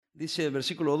dice el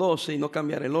versículo 12, y no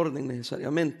cambiar el orden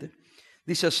necesariamente.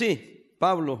 Dice así,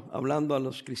 Pablo hablando a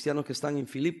los cristianos que están en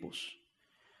Filipos: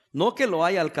 no que lo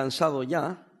haya alcanzado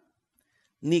ya,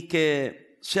 ni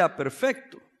que sea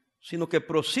perfecto, sino que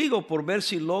prosigo por ver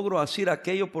si logro hacer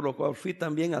aquello por lo cual fui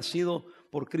también asido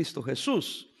por Cristo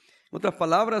Jesús. En otras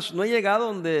palabras, no he llegado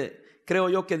donde creo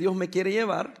yo que Dios me quiere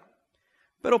llevar,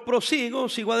 pero prosigo,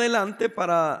 sigo adelante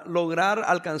para lograr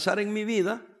alcanzar en mi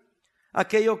vida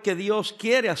aquello que Dios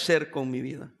quiere hacer con mi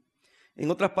vida.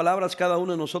 En otras palabras, cada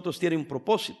uno de nosotros tiene un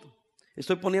propósito.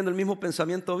 Estoy poniendo el mismo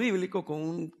pensamiento bíblico con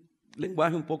un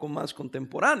lenguaje un poco más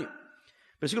contemporáneo.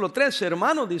 Versículo 13,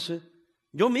 hermanos, dice: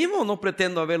 yo mismo no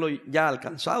pretendo haberlo ya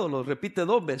alcanzado, lo repite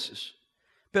 2 veces.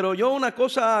 Pero yo una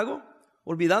cosa hago,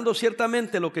 olvidando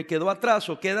ciertamente lo que quedó atrás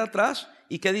o queda atrás.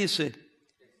 ¿Y qué dice?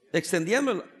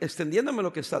 Extendiéndome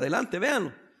lo que está delante.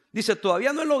 Véanlo. Dice: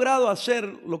 todavía no he logrado hacer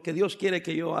lo que Dios quiere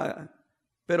que yo haga,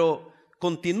 pero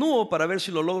continúo para ver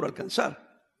si lo logro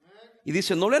alcanzar. Y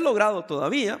dice: no lo he logrado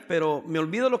todavía, pero me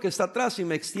olvido lo que está atrás y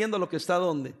me extiendo a lo que está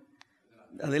 ¿dónde?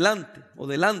 Adelante o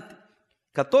delante.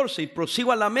 14, y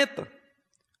prosigo a la meta.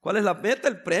 ¿Cuál es la meta?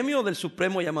 El premio del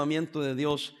supremo llamamiento de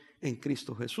Dios en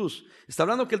Cristo Jesús. Está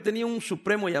hablando que él tenía un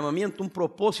supremo llamamiento, un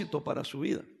propósito para su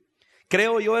vida.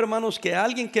 Creo yo, hermanos, que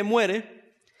alguien que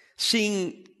muere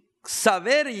sin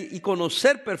saber y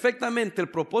conocer perfectamente el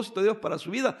propósito de Dios para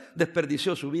su vida,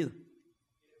 desperdició su vida.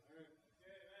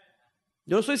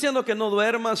 Yo no estoy diciendo que no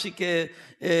duermas y que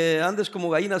andes como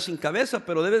gallina sin cabeza,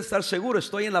 pero debes estar seguro: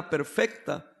 estoy en la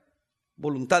perfecta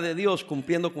voluntad de Dios,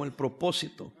 cumpliendo con el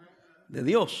propósito de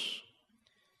Dios.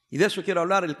 Y de eso quiero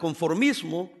hablar. El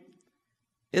conformismo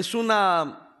es un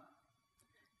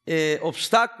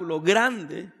obstáculo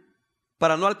grande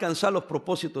para no alcanzar los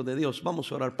propósitos de Dios.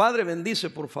 Vamos a orar. Padre,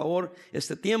 bendice por favor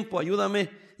este tiempo,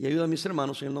 ayúdame y ayuda a mis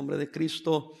hermanos en el nombre de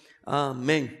Cristo.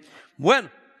 Amén.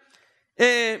 Bueno,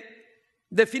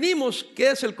 definimos qué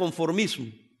es el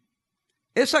conformismo.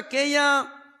 Es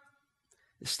aquella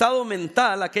estado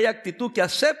mental, aquella actitud que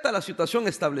acepta la situación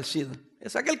establecida.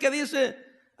 Es aquel que dice: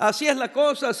 así es la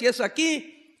cosa, así es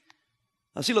aquí,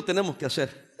 así lo tenemos que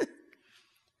hacer.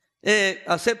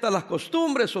 Acepta las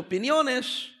costumbres,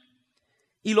 opiniones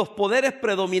y los poderes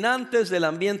predominantes del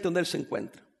ambiente donde él se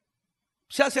encuentra.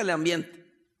 Se hace el ambiente.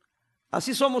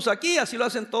 Así somos aquí, así lo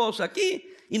hacen todos aquí,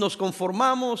 y nos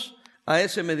conformamos a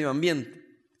ese medio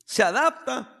ambiente. Se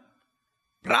adapta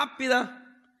rápida.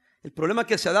 El problema es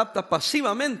que se adapta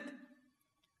pasivamente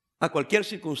a cualquier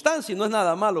circunstancia, y no es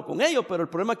nada malo con ello, pero el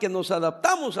problema es que nos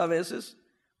adaptamos a veces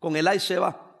con el ahí se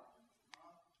va.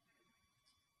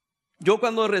 Yo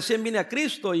cuando recién vine a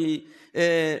Cristo, y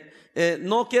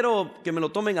no quiero que me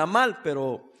lo tomen a mal,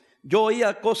 pero yo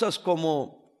oía cosas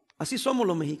como: así somos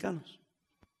los mexicanos,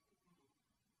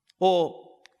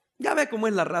 o ya ve cómo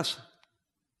es la raza,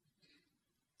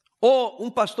 o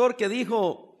un pastor que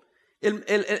dijo: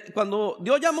 cuando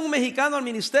Dios llama a un mexicano al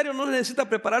ministerio no necesita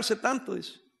prepararse tanto,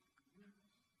 dice.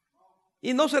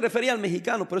 Y no se refería al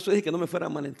mexicano, por eso dije que no me fuera a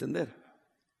malentender.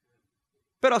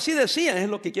 Pero así decían, es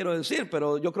lo que quiero decir,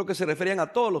 pero yo creo que se referían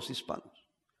a todos los hispanos.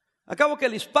 Acabo que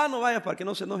el hispano, vaya, para que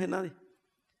no se enoje nadie,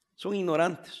 son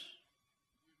ignorantes.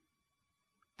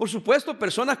 Por supuesto,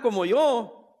 personas como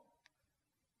yo,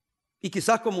 y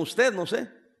quizás como usted, no sé,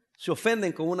 se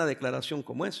ofenden con una declaración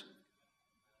como esa.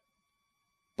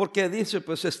 Porque dice,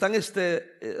 pues están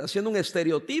haciendo un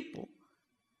estereotipo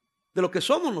de lo que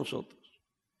somos nosotros.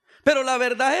 Pero la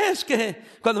verdad es que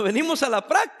cuando venimos a la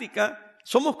práctica,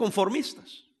 somos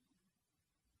conformistas.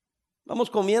 Vamos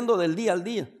comiendo del día al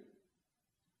día.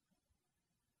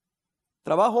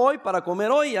 Trabajo hoy para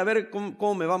comer hoy y a ver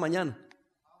cómo me va mañana.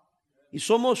 Y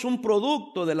somos un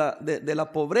producto de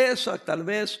la pobreza, tal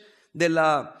vez, de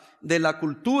la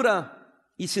cultura,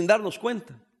 y sin darnos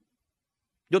cuenta.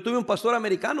 Yo tuve un pastor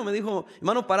americano, me dijo: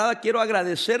 hermano Parada, quiero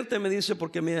agradecerte, me dice,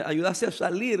 porque me ayudaste a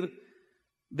salir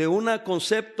de un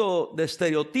concepto de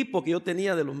estereotipo que yo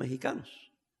tenía de los mexicanos.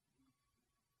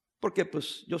 Porque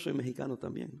pues yo soy mexicano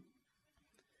también.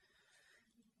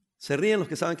 Se ríen los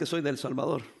que saben que soy de El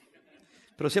Salvador,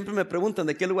 pero siempre me preguntan: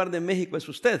 ¿de qué lugar de México es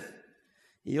usted?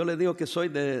 Y yo les digo que soy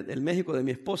del México de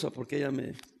mi esposa, porque ella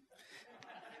me...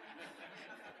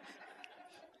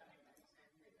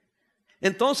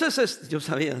 Entonces, yo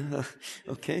sabía.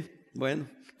 Ok, bueno,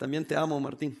 también te amo,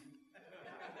 Martín.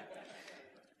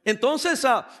 Entonces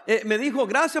me dijo: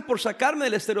 gracias por sacarme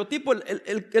del estereotipo.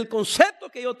 El concepto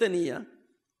que yo tenía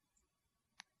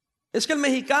es que el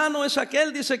mexicano es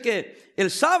aquel, dice, que el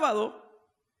sábado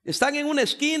están en una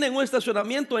esquina, en un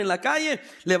estacionamiento, en la calle,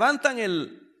 levantan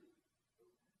el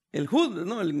hood,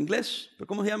 no, el inglés, pero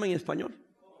 ¿cómo se llama en español?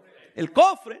 El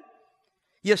cofre.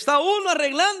 Y está uno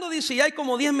arreglando, dice, y hay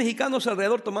como 10 mexicanos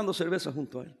alrededor tomando cerveza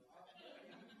junto a él.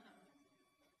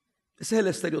 Ese es el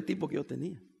estereotipo que yo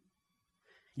tenía.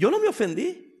 Yo no me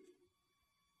ofendí.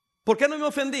 ¿Por qué no me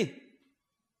ofendí?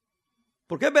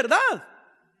 Porque es verdad.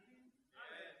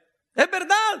 Es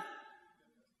verdad.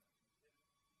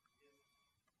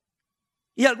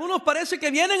 Y algunos parece que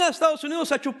vienen a Estados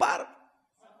Unidos a chupar.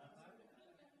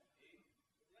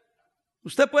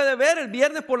 Usted puede ver el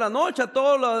viernes por la noche a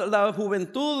toda la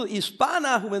juventud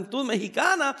hispana, juventud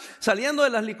mexicana, saliendo de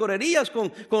las licorerías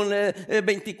con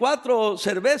 24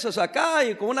 cervezas acá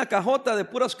y con una cajota de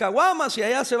puras caguamas, y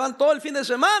allá se van todo el fin de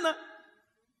semana.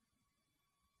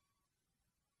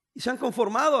 Y se han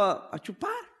conformado a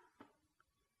chupar,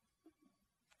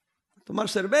 a tomar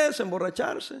cerveza, a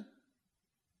emborracharse.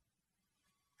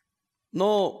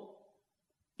 No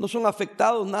son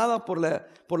afectados nada por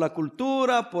la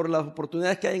cultura, por las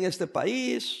oportunidades que hay en este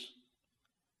país.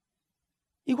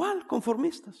 Igual,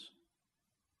 conformistas.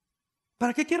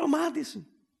 ¿Para qué quiero más? Dicen.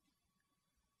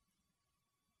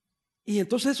 Y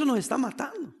entonces eso nos está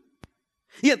matando.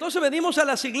 Y entonces venimos a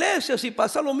las iglesias y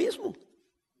pasa lo mismo.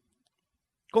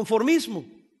 Conformismo.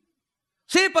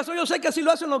 Sí, pastor, yo sé que así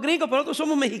lo hacen los gringos, pero nosotros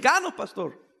somos mexicanos,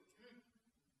 pastor.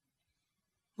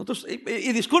 Nosotros,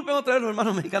 y disculpen otra vez los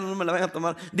hermanos mexicanos, no me la vayan a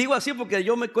tomar. Digo así porque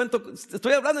yo me cuento,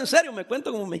 estoy hablando en serio, me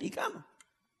cuento como mexicano.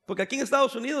 Porque aquí en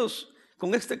Estados Unidos,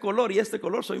 con este color y este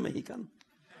color, soy mexicano.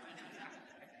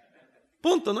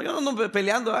 Punto, ¿no? Yo no ando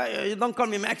peleando, don't call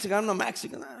me Mexican, I'm not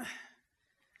Mexican.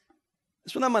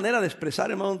 Es una manera de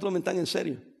expresar, hermano, no me tomen en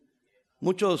serio.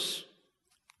 Muchos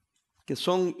que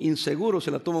son inseguros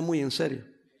se la toman muy en serio.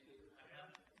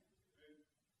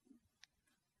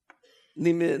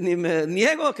 Ni me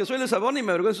niego a que soy de El Salvador, ni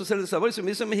me avergüenzo de ser de El Salvador. Y si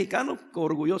me dicen mexicano,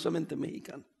 orgullosamente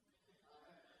mexicano.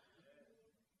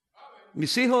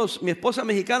 Mis hijos, mi esposa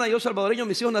mexicana, yo salvadoreño,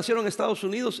 mis hijos nacieron en Estados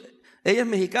Unidos. Ella es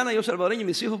mexicana, yo salvadoreño, y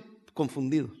mis hijos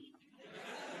confundidos.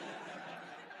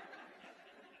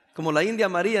 Como la India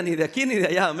María, ni de aquí ni de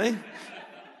allá, amén.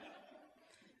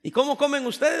 ¿Y cómo comen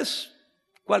ustedes?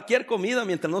 Cualquier comida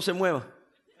mientras no se mueva.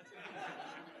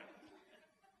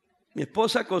 Mi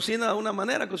esposa cocina de una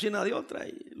manera, cocina de otra,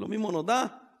 y lo mismo nos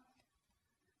da.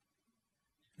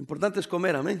 Lo importante es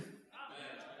comer, amén.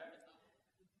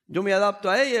 Yo me adapto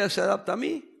a ella se adapta a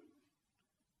mí,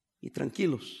 y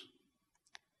tranquilos.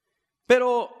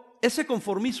 Pero ese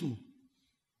conformismo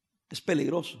es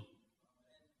peligroso.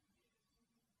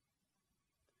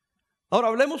 Ahora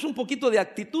hablemos un poquito de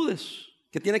actitudes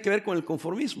que tienen que ver con el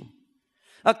conformismo.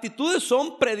 Actitudes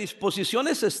son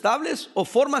predisposiciones estables o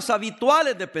formas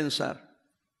habituales de pensar,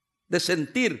 de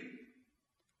sentir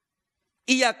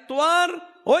y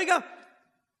actuar, oiga,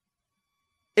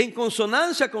 en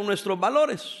consonancia con nuestros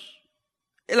valores.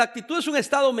 La actitud es un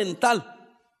estado mental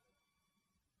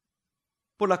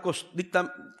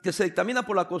que se dictamina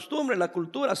por la costumbre, la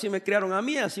cultura. Así me criaron a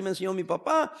mí, así me enseñó mi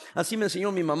papá, así me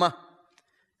enseñó mi mamá.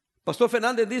 Pastor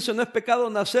Fernández dice, no es pecado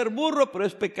nacer burro, pero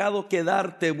es pecado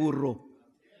quedarte burro.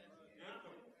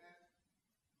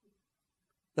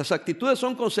 Las actitudes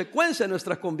son consecuencia de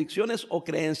nuestras convicciones o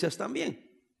creencias también.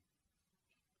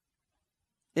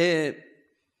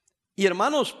 Y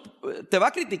hermanos, te va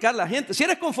a criticar la gente. Si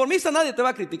eres conformista, nadie te va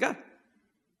a criticar.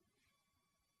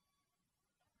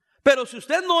 Pero si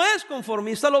usted no es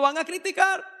conformista, lo van a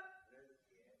criticar.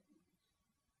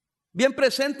 Bien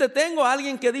presente tengo a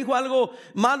alguien que dijo algo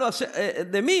malo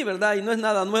de mí, ¿verdad? Y no es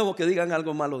nada nuevo que digan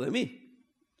algo malo de mí.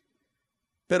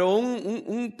 Pero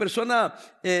un persona,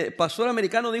 pastor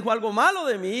americano, dijo algo malo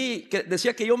de mí, que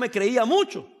decía que yo me creía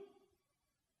mucho.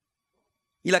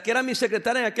 Y la que era mi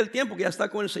secretaria en aquel tiempo, que ya está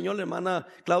con el Señor, la hermana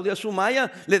Claudia Sumaya,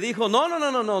 le dijo,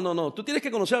 no, tú tienes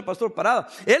que conocer al pastor Parada.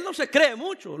 Él no se cree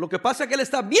mucho, lo que pasa es que él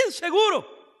está bien seguro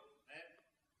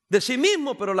de sí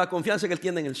mismo, pero la confianza que él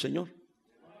tiene en el Señor.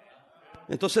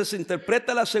 Entonces se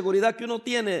interpreta la seguridad que uno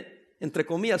tiene, entre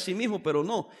comillas, a sí mismo, pero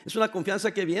no, es una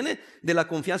confianza que viene de la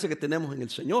confianza que tenemos en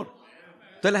el Señor.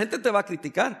 Entonces la gente te va a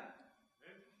criticar,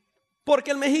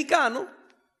 porque el mexicano,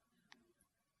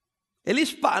 el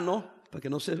hispano, para que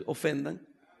no se ofendan,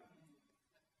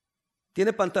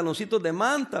 tiene pantaloncitos de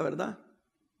manta, ¿verdad?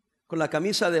 Con la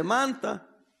camisa de manta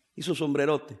y su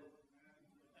sombrerote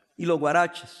y los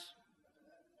guaraches.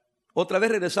 Otra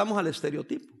vez regresamos al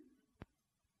estereotipo.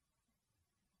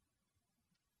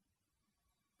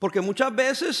 Porque muchas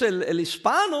veces el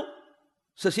hispano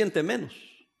se siente menos.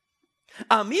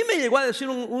 A mí me llegó a decir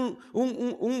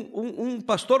un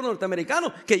pastor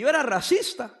norteamericano que yo era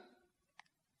racista.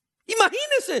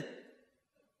 Imagínese.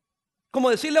 Como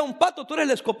decirle a un pato, tú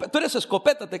eres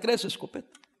escopeta, te crees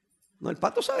escopeta. No, el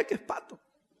pato sabe que es pato.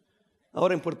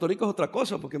 Ahora en Puerto Rico es otra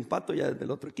cosa, porque en pato ya es del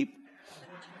otro equipo.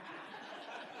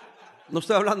 no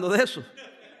estoy hablando de eso.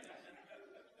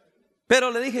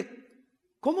 Pero le dije,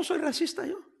 ¿cómo soy racista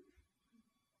yo?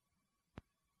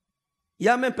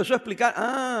 Ya me empezó a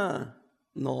explicar,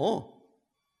 no.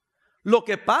 Lo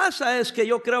que pasa es que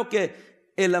yo creo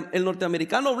que el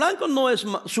norteamericano blanco no es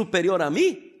superior a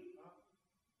mí.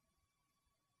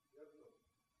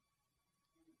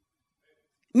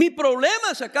 Mi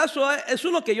problema, si acaso, es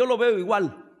uno que yo lo veo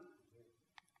igual.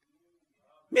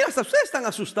 Mira, hasta ustedes están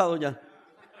asustados ya.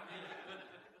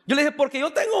 Yo le dije, porque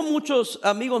yo tengo muchos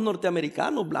amigos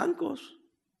norteamericanos blancos.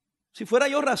 Si fuera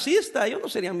yo racista, ellos no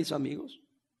serían mis amigos.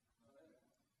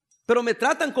 Pero me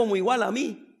tratan como igual a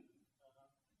mí.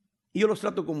 Y yo los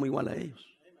trato como igual a ellos.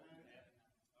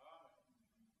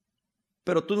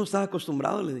 Pero tú no estás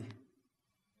acostumbrado, le dije.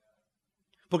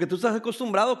 Porque tú estás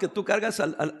acostumbrado que tú cargas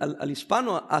al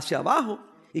hispano hacia abajo.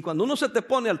 Y cuando uno se te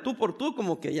pone al tú por tú,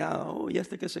 como que ya, ¿y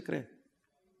este qué se cree?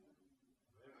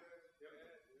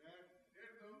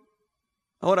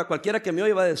 Ahora, cualquiera que me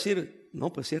oye va a decir,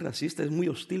 no, pues si es racista, es muy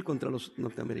hostil contra los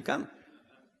norteamericanos.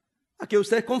 Aquí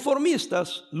ustedes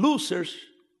conformistas, losers,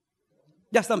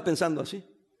 ya están pensando así.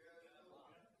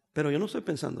 Pero yo no estoy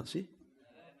pensando así.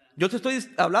 Yo te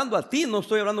estoy hablando a ti, no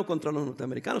estoy hablando contra los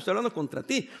norteamericanos, estoy hablando contra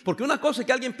ti. Porque una cosa es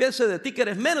que alguien piense de ti que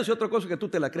eres menos y otra cosa es que tú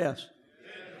te la creas.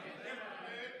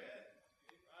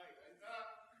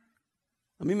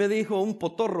 A mí me dijo un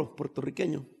potorro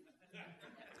puertorriqueño,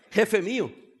 jefe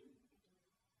mío.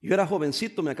 Yo era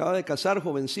jovencito, me acababa de casar,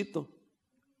 jovencito.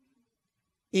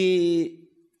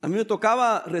 Y a mí me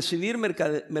tocaba recibir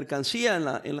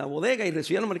mercancía en la bodega, y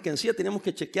recibir la mercancía teníamos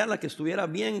que chequearla, que estuviera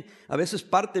bien, a veces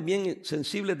parte bien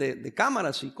sensible de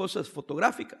cámaras y cosas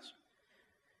fotográficas.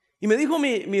 Y me dijo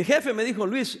mi jefe, me dijo,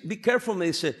 Luis, be careful, me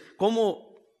dice,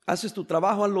 ¿cómo haces tu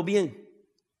trabajo? Hazlo bien.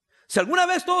 Si alguna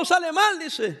vez todo sale mal,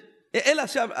 dice, él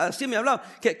así me hablaba,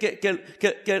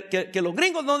 que los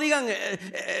gringos no digan,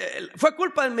 fue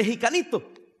culpa del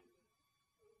mexicanito,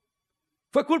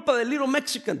 fue culpa del little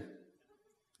Mexican.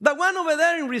 The one over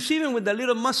there in receiving with the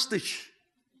little mustache.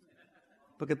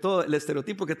 Porque todo el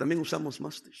estereotipo que también usamos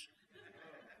mustache.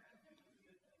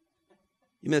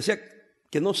 Y me decía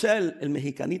que no sea el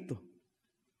mexicanito.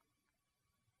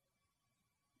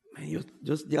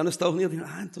 Yo llegando a Estados Unidos, digo,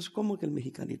 entonces ¿cómo que el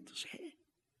mexicanito? Sí.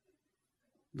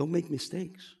 Don't make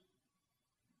mistakes.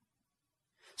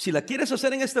 Si la quieres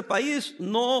hacer en este país,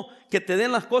 no que te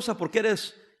den las cosas porque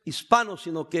eres hispano,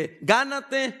 sino que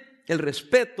gánate el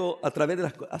respeto a través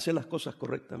de hacer las cosas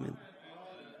correctamente.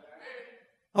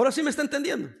 Ahora sí me está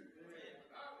entendiendo.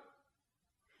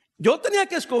 Yo tenía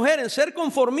que escoger en ser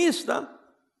conformista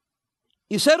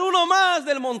y ser uno más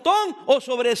del montón, o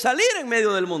sobresalir en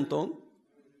medio del montón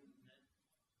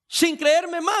sin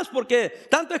creerme más, porque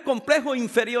tanto es complejo de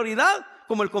inferioridad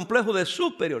como el complejo de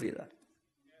superioridad.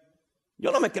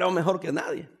 Yo no me creo mejor que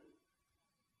nadie.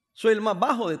 Soy el más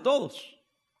bajo de todos,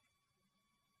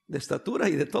 de estatura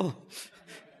y de todo.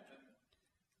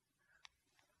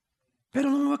 Pero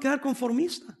no me voy a quedar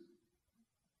conformista.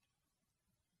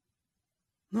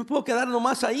 No me puedo quedar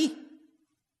nomás ahí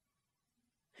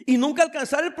y nunca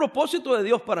alcanzar el propósito de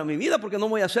Dios para mi vida, porque no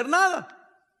voy a hacer nada,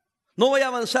 no voy a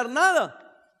avanzar nada.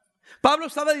 Pablo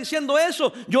estaba diciendo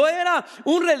eso. Yo era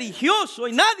un religioso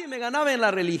y nadie me ganaba en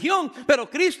la religión, pero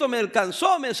Cristo me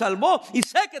alcanzó, me salvó, y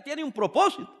sé que tiene un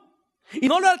propósito. Y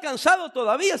no lo he alcanzado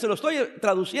todavía, se lo estoy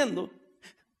traduciendo.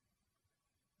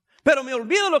 Pero me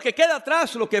olvido lo que queda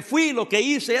atrás, lo que fui, lo que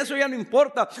hice, eso ya no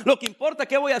importa. Lo que importa es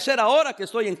qué voy a hacer ahora que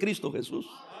estoy en Cristo Jesús.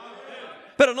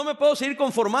 Pero no me puedo seguir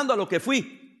conformando a lo que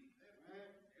fui.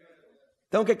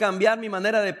 Tengo que cambiar mi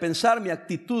manera de pensar, mi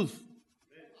actitud.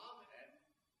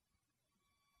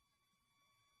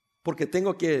 Porque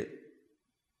tengo que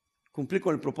cumplir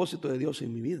con el propósito de Dios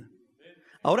en mi vida.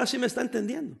 Ahora sí me está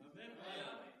entendiendo.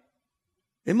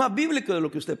 Es más bíblico de lo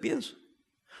que usted piensa.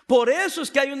 Por eso es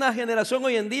que hay una generación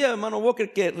hoy en día, hermano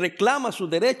Walker, que reclama sus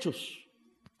derechos.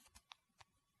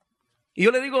 Y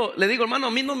yo le digo, hermano,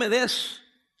 a mí no me des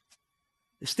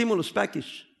stimulus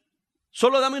package.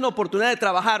 Solo dame una oportunidad de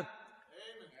trabajar.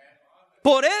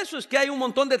 Por eso es que hay un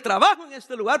montón de trabajo en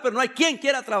este lugar, pero no hay quien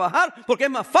quiera trabajar, porque es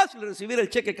más fácil recibir el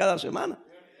cheque cada semana.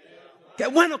 Qué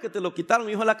bueno que te lo quitaron,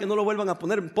 y ojalá que no lo vuelvan a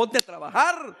poner. Ponte a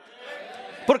trabajar,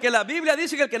 porque la Biblia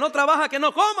dice que el que no trabaja, que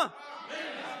no coma.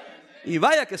 Y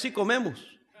vaya que sí comemos.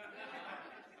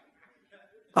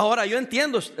 Ahora yo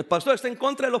entiendo, el pastor está en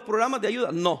contra de los programas de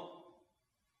ayuda. No,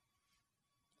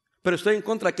 pero estoy en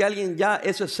contra que alguien ya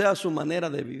esa sea su manera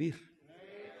de vivir.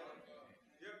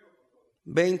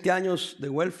 20 años de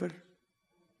welfare.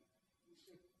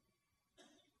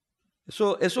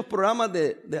 Esos programas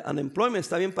de unemployment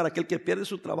está bien para aquel que pierde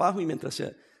su trabajo y mientras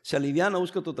se aliviana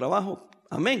busca otro trabajo.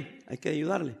 Amén, hay que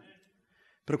ayudarle.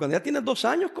 Pero cuando ya tienes 2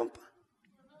 años, compa.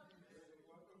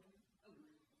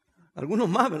 Algunos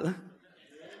más, ¿verdad?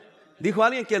 Dijo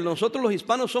alguien que nosotros los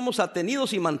hispanos somos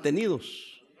atenidos y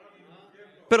mantenidos.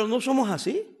 Pero no somos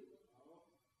así.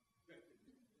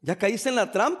 Ya caíste en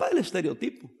la trampa del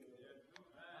estereotipo.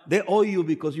 They owe you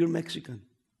because you're Mexican.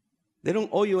 They don't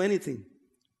owe you anything.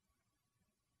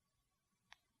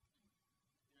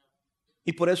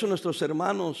 Y por eso nuestros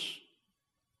hermanos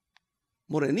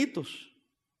morenitos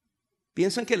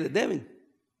piensan que les deben.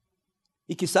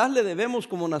 Y quizás le debemos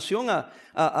como nación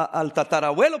al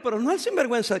tatarabuelo, pero no al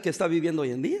sinvergüenza que está viviendo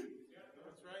hoy en día.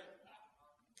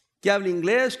 Que habla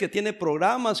inglés, que tiene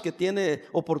programas, que tiene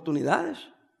oportunidades.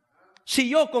 Si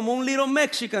yo como un little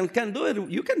Mexican can do it,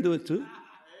 you can do it too.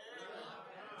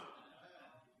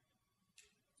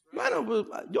 Bueno, pues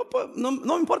no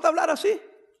me importa hablar así.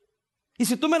 Y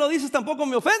si tú me lo dices tampoco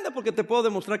me ofende porque te puedo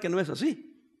demostrar que no es así.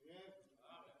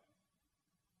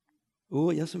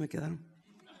 Ya se me quedaron.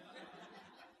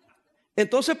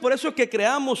 Entonces por eso es que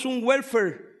creamos un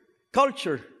welfare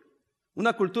culture,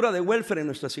 una cultura de welfare en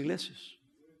nuestras iglesias.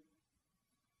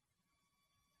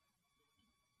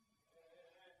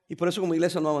 Y por eso como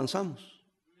iglesia no avanzamos.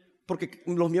 Porque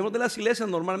los miembros de las iglesias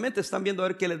normalmente están viendo a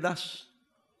ver qué les das.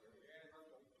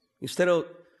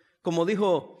 Como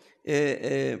dijo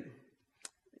Kennedy,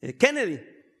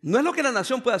 no es lo que la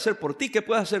nación puede hacer por ti, ¿qué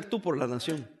puedes hacer tú por la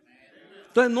nación?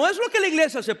 Entonces no es lo que la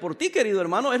iglesia hace por ti, querido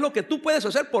hermano, es lo que tú puedes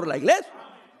hacer por la iglesia.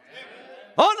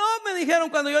 Oh no, me dijeron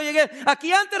cuando yo llegué,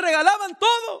 aquí antes regalaban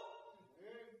todo.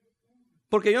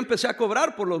 Porque yo empecé a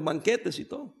cobrar por los banquetes y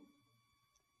todo.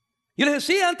 Yo les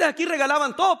decía, antes aquí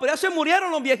regalaban todo, pero ya se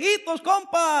murieron los viejitos,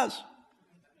 compas.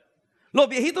 Los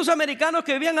viejitos americanos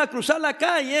que vivían a cruzar la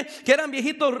calle, que eran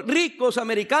viejitos ricos,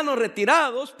 americanos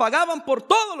retirados, pagaban por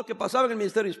todo lo que pasaba en el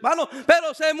ministerio hispano,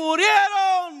 pero se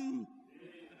murieron,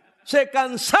 se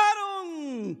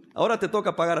cansaron. Ahora te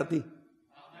toca pagar a ti.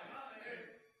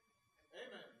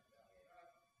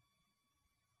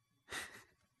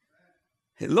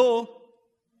 Hello.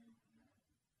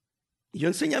 Y yo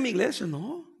enseñé a mi iglesia,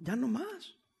 no, ya no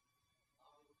más.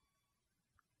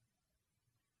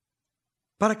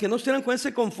 Para que no estén con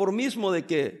ese conformismo de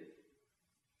que,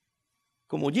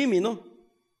 como Jimmy, ¿no?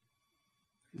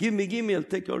 Give me, I'll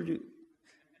take all you.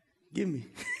 Give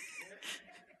me.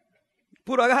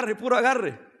 Puro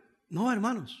agarre. No,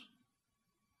 hermanos.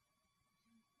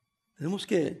 Tenemos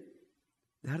que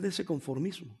dejar de ese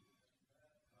conformismo.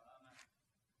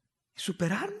 Y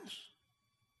superarnos.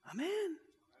 Amén.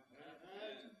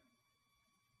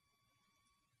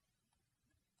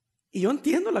 Y yo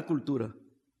entiendo la cultura.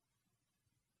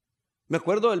 Me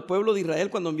acuerdo del pueblo de Israel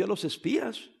cuando envió a los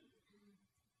espías.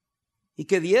 Y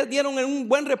que 10 dieron un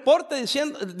buen reporte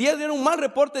diciendo, 10 dieron un mal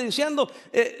reporte diciendo,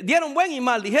 dieron buen y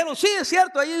mal. Dijeron, sí, es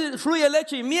cierto, ahí fluye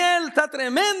leche y miel, está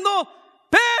tremendo.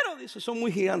 Pero, dice, son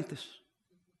muy gigantes.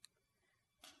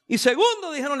 Y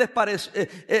segundo, dijeron,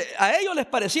 a ellos les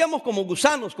parecíamos como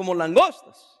gusanos, como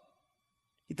langostas.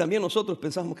 Y también nosotros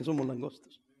pensamos que somos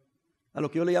langostas. A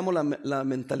lo que yo le llamo la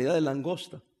mentalidad de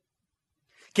langosta.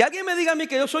 Que alguien me diga a mí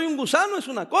que yo soy un gusano es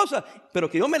una cosa, pero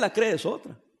que yo me la cree es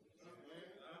otra.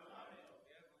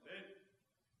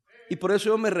 Y por eso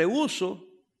yo me rehúso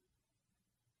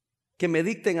que me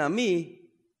dicten a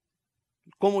mí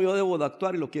cómo yo debo de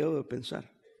actuar y lo que yo debo de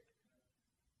pensar.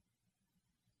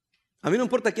 A mí no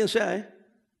importa quién sea,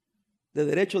 de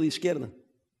derecha o de izquierda.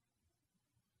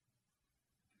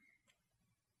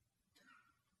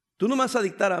 Tú no me vas a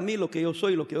dictar a mí lo que yo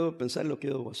soy, lo que yo debo pensar y lo que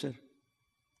yo debo hacer.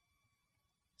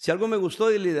 Si algo me gustó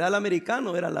del ideal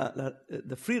americano era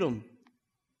the freedom,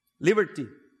 liberty.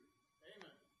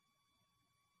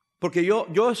 Porque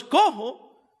yo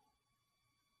escojo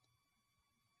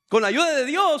con la ayuda de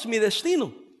Dios mi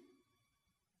destino.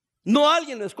 No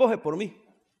alguien lo escoge por mí.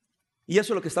 Y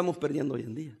eso es lo que estamos perdiendo hoy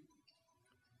en día.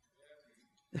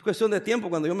 Es cuestión de tiempo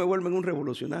cuando yo me vuelva en un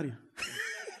revolucionario.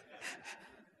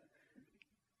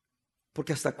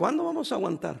 Porque ¿hasta cuándo vamos a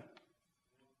aguantar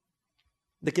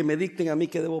de que me dicten a mí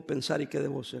qué debo pensar y qué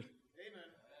debo hacer?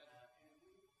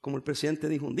 Como el presidente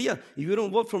dijo un día, if you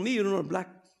don't vote for me, you're not black.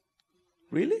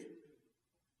 Really?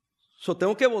 So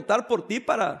tengo que votar por ti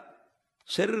para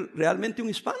ser realmente un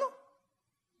hispano.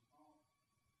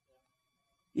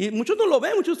 Y muchos no lo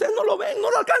ven, muchos de ustedes no lo ven,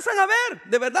 no lo alcanzan a ver,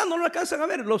 de verdad no lo alcanzan a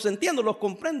ver, los entiendo, los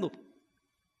comprendo.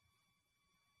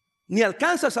 Ni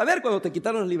alcanzas a ver cuando te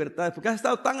quitaron las libertades, porque has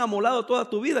estado tan amolado toda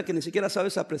tu vida que ni siquiera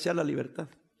sabes apreciar la libertad.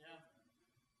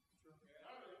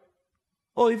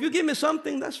 Oh, if you give me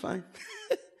something, that's fine.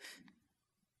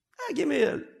 Give me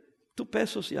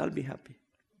 $2 and I'll be happy.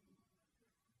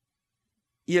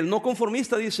 Y el no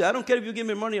conformista dice, I don't care if you give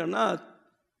me money or not,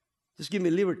 just give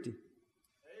me liberty.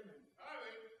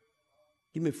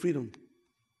 Give me freedom.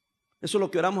 Eso es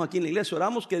lo que oramos aquí en la iglesia.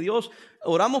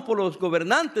 Oramos por los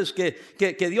gobernantes,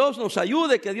 que Dios nos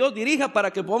ayude, que Dios dirija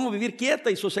para que podamos vivir quieta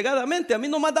y sosegadamente. A mí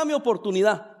nomás dame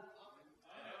oportunidad,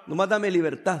 nomás dame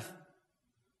libertad.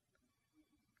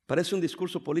 Parece un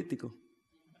discurso político.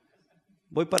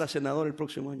 Voy para senador el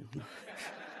próximo año.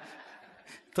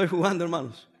 Estoy jugando,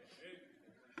 hermanos.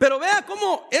 Pero vea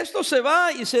cómo esto se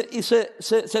va y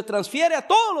se transfiere a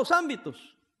todos los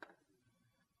ámbitos.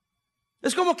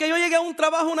 Es como que yo llegue a un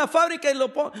trabajo, a una fábrica y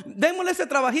démosle este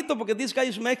trabajito porque this guy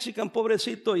is Mexican,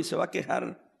 pobrecito, y se va a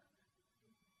quejar.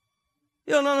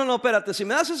 Yo, no, espérate, si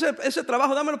me das ese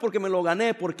trabajo, dámelo porque me lo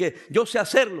gané, porque yo sé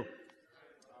hacerlo.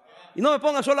 Y no me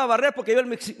pongas solo a barrer porque yo el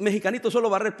mexicanito solo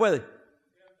barrer puede.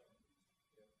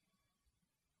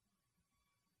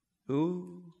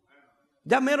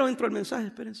 Ya mero entro el mensaje,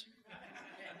 espérense.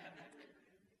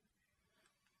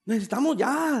 Necesitamos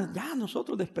ya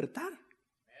nosotros despertar.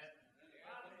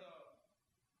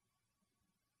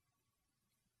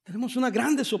 Tenemos unas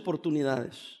grandes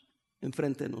oportunidades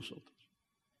enfrente de nosotros.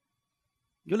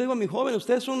 Yo le digo a mis jóvenes,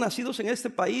 ustedes son nacidos en este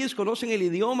país, conocen el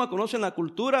idioma, conocen la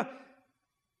cultura.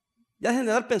 Ya dejen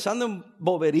de andar pensando en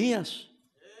boberías,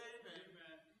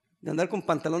 de andar con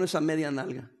pantalones a media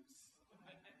nalga.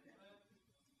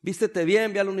 Vístete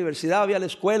bien, ve a la universidad, ve a la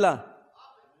escuela.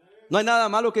 No hay nada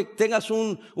malo que tengas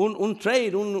un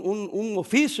trade, un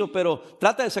oficio, pero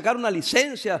trata de sacar una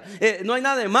licencia. No hay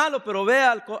nada de malo, pero ve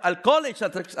al college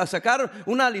a sacar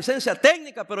una licencia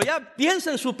técnica, pero ya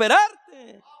piensa en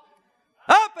superarte.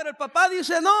 Pero el papá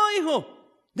dice, no,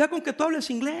 hijo, ya con que tú hables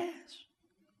inglés.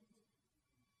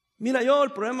 Mira,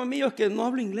 el problema mío es que no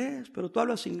hablo inglés, pero tú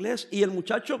hablas inglés. Y el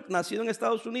muchacho nacido en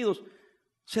Estados Unidos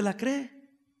se la cree.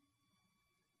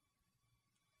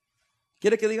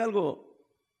 ¿Quiere que diga algo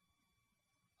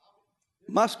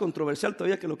más controversial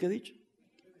todavía que lo que he dicho?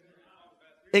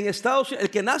 En Estados Unidos,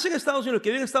 el que nace en Estados Unidos, el que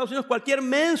vive en Estados Unidos, cualquier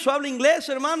menso habla inglés,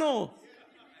 hermano.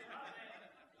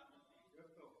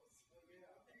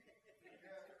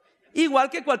 Igual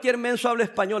que cualquier menso habla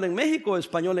español en México o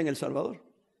español en El Salvador.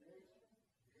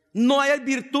 No hay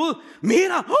virtud.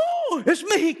 Mira, es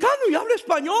mexicano y habla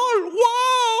español.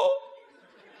 ¡Wow!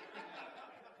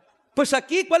 Pues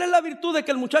aquí, ¿cuál es la virtud de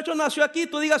que el muchacho nació aquí?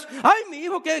 Tú digas, ay, mi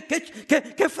hijo,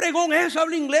 qué fregón es,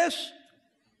 habla inglés.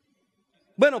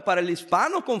 Bueno, para el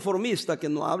hispano conformista que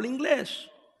no habla inglés,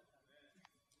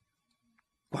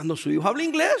 cuando su hijo habla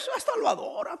inglés, hasta lo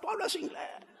adora, tú hablas inglés.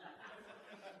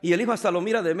 Y el hijo hasta lo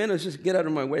mira de menos y dice, get out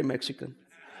of my way, Mexican.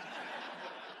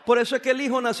 Por eso es que el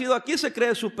hijo nacido aquí se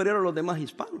cree superior a los demás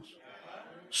hispanos.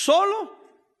 Solo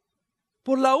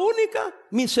por la única,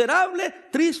 miserable,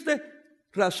 triste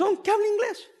razón que habla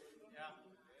inglés.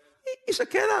 Y se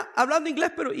queda hablando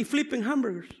inglés, pero y flipping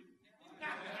hamburgers.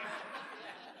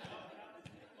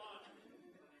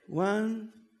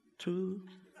 1, 2,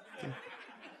 3.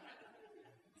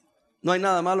 No hay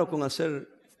nada malo con hacer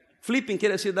flipping,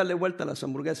 quiere decir darle vuelta a las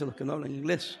hamburguesas a los que no hablan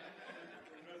inglés.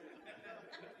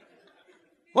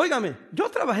 Óigame, yo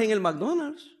trabajé en el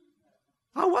McDonald's.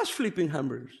 I was flipping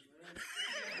hamburgers.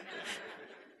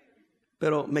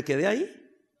 Pero me quedé ahí.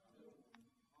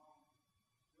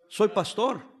 Soy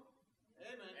pastor.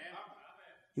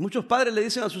 Y muchos padres le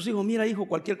dicen a sus hijos, mira hijo,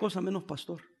 cualquier cosa menos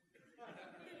pastor.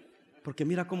 Porque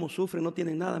mira cómo sufren, no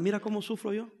tienen nada. Mira cómo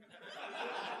sufro yo.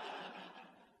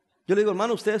 Yo le digo,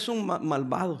 hermano, ustedes son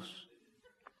malvados.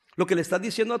 Lo que le estás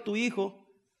diciendo a tu hijo,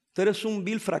 tú eres un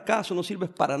vil fracaso, no sirves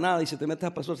para nada y si te metes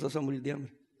a pastor te vas a morir de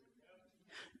hambre.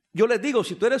 Yo les digo,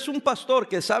 si tú eres un pastor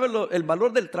que sabe el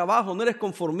valor del trabajo, no eres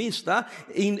conformista,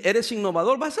 y eres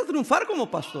innovador, vas a triunfar como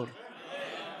pastor.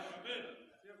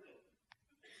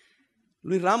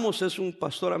 Luis Ramos es un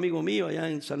pastor amigo mío allá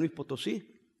en San Luis Potosí.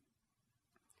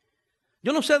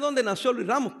 Yo no sé dónde nació Luis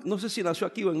Ramos, no sé si nació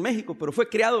aquí o en México, pero fue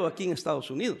criado aquí en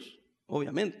Estados Unidos,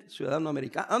 obviamente, ciudadano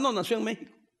americano. No, nació en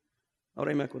México.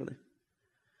 Ahora me acordé.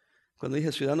 Cuando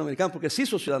dije ciudadano americano, porque sí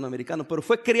soy ciudadano americano, pero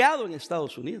fue criado en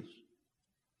Estados Unidos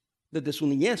desde su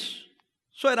niñez.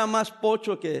 Eso era más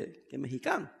pocho que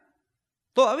mexicano.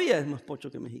 Todavía es más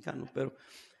pocho que mexicano, pero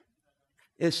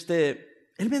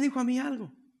él me dijo a mí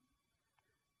algo.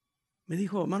 Me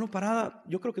dijo, hermano Parada,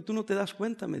 yo creo que tú no te das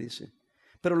cuenta, me dice.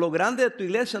 Pero lo grande de tu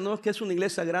iglesia no es que es una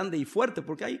iglesia grande y fuerte,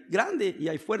 porque hay grande y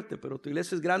hay fuerte, pero tu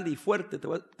iglesia es grande y fuerte. Te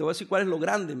voy a decir cuál es lo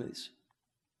grande, me dice.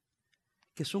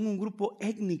 Que son un grupo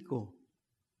étnico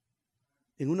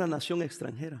en una nación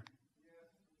extranjera,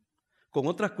 con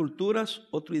otras culturas,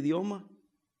 otro idioma,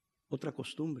 otra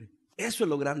costumbre. Eso es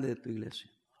lo grande de tu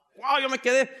iglesia. Wow, yo me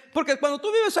quedé, porque cuando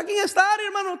tú vives aquí en esta área,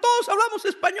 hermano, todos hablamos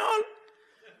español.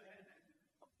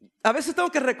 A veces tengo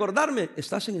que recordarme,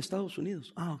 estás en Estados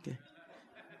Unidos. Ok.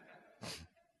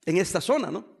 En esta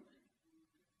zona, ¿no?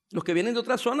 Los que vienen de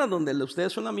otras zonas donde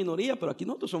ustedes son la minoría, pero aquí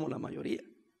nosotros somos la mayoría.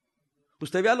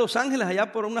 Usted ve a Los Ángeles,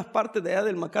 allá por unas partes de allá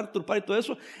del MacArthur Park y todo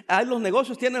eso, ahí los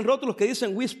negocios tienen rótulos que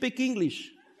dicen "We speak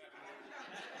English".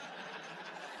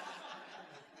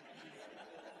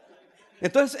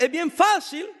 Entonces es bien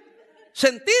fácil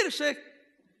sentirse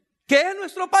que es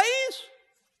nuestro país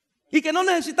y que no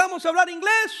necesitamos hablar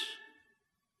inglés.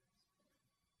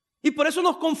 Y por eso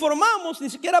nos conformamos ni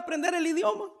siquiera a aprender el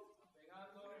idioma.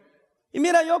 Y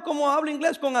mira, yo como hablo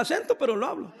inglés con acento, pero lo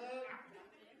hablo.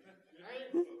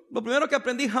 Lo primero que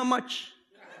aprendí, how much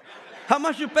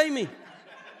you pay me?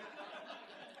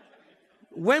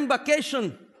 When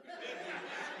vacation?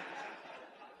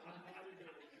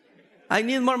 I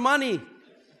need more money.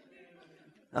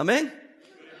 Amén.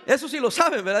 Eso sí lo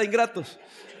saben, ¿verdad? Ingratos.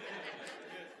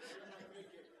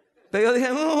 Pero yo dije,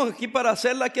 no, aquí para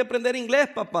hacerla hay que aprender inglés,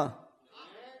 papá.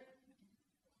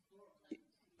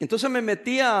 Entonces me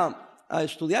metí a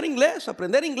estudiar inglés, a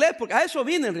aprender inglés, porque a eso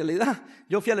vine en realidad.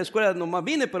 Yo fui a la escuela, nomás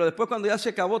vine, pero después cuando ya se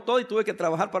acabó todo y tuve que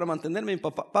trabajar para mantenerme, mi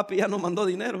papi ya no mandó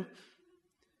dinero.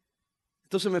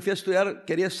 Entonces me fui a estudiar,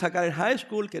 quería sacar el high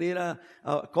school, quería ir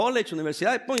a college,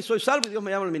 universidad, y soy salvo y Dios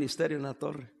me llama al ministerio en la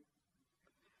torre.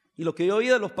 Y lo que yo oí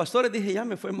de los pastores, dije, ya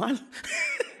me fue mal.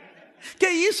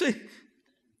 ¿Qué hice?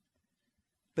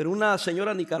 Pero una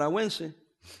señora nicaragüense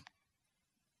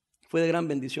fue de gran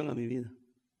bendición a mi vida.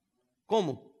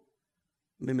 ¿Cómo?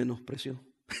 Me menospreció.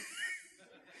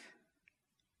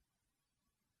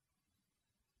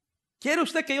 ¿Quiere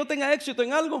usted que yo tenga éxito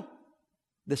en algo?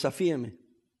 Desafíeme,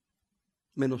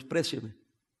 menosprécieme.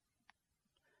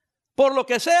 Por lo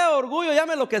que sea, orgullo,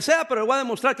 llame lo que sea, pero le voy a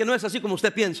demostrar que no es así como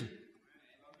usted piensa.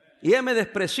 Y él me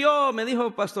despreció, me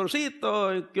dijo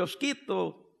pastorcito,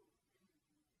 kiosquito.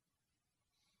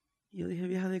 Y yo dije,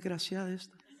 vieja desgraciada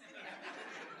esta.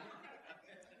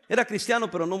 Era cristiano,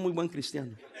 pero no muy buen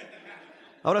cristiano.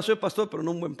 Ahora soy pastor, pero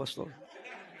no un buen pastor.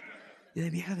 Y de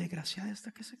vieja desgraciada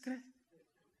esta, ¿qué se cree?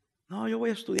 No, yo voy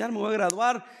a estudiar, me voy a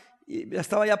graduar. Y ya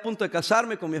estaba ya a punto de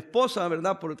casarme con mi esposa,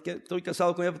 ¿verdad? Porque estoy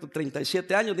casado con ella por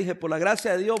 37 años. Dije, por la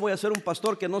gracia de Dios voy a ser un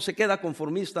pastor que no se queda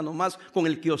conformista nomás con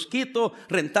el kiosquito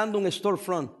rentando un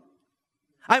storefront.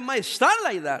 I might start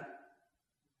like that.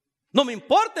 No me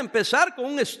importa empezar con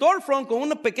un storefront, con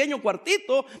un pequeño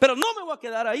cuartito, pero no me voy a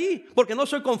quedar ahí porque no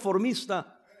soy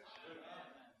conformista.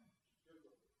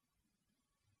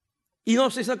 Y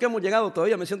no sé si es que hemos llegado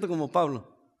todavía, me siento como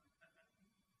Pablo.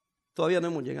 Todavía no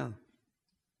hemos llegado.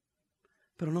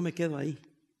 Pero no me quedo ahí.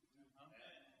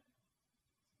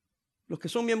 Los que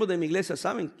son miembros de mi iglesia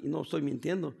saben, y no estoy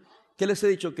mintiendo, que les he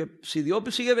dicho que si Dios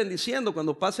sigue bendiciendo,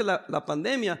 cuando pase la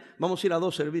pandemia, vamos a ir a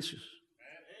 2 servicios.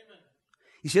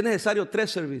 Y si es necesario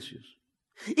 3 servicios.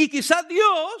 Y quizás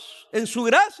Dios, en su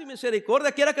gracia y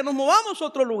misericordia, quiera que nos movamos a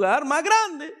otro lugar más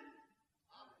grande.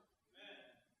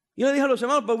 Y yo le dije a los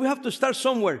hermanos, but we have to start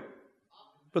somewhere.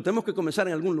 Pero tenemos que comenzar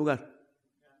en algún lugar.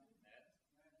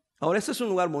 Ahora este es un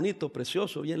lugar bonito,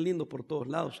 precioso, bien lindo por todos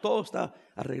lados. Todo está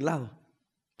arreglado.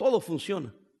 Todo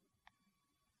funciona.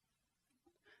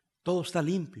 Todo está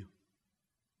limpio.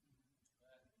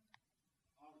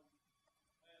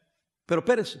 Pero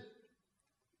espérese.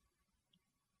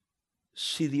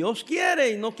 Si Dios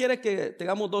quiere y no quiere que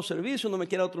tengamos 2 servicios, no me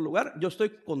quiere a otro lugar, yo estoy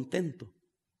contento.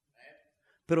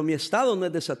 Pero mi estado no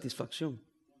es de satisfacción.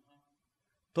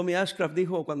 Tommy Ashcraft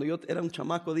dijo, cuando yo era un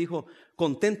chamaco, dijo,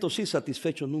 contento sí,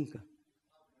 satisfecho nunca.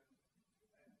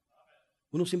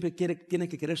 Uno siempre tiene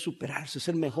que querer superarse,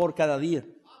 ser mejor cada día.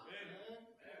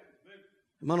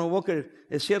 Hermano Walker,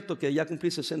 es cierto que ya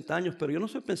cumplí 60 años, pero yo no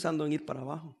estoy pensando en ir para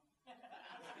abajo.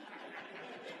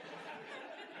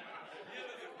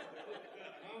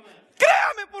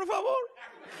 Créame, por favor.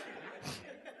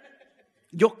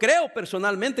 Yo creo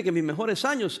personalmente que mis mejores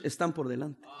años están por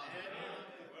delante.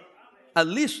 At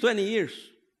least 20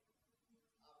 years.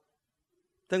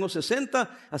 Tengo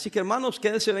 60, así que hermanos,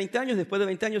 quédense 20 años. Después de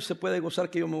 20 años se puede gozar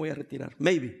que yo me voy a retirar.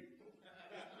 Maybe.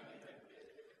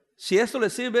 Si esto le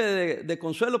sirve de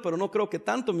consuelo, pero no creo que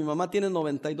tanto. Mi mamá tiene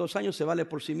 92 años, se vale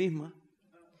por sí misma.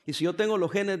 Y si yo tengo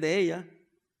los genes de ella,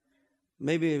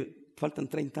 maybe faltan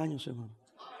 30 años, hermano.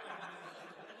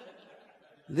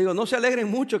 Digo, no se alegren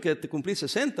mucho que te cumplí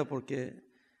 60, porque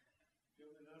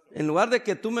en lugar de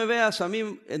que tú me veas a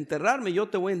mí enterrarme, yo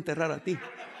te voy a enterrar a ti.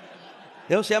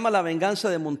 Eso se llama la venganza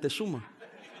de Montezuma.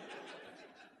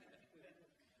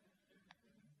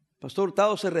 Pastor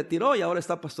Hurtado se retiró y ahora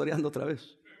está pastoreando otra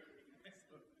vez.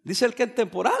 Dice el que es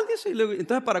temporal, dice. Y luego,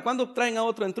 entonces, ¿para cuándo traen a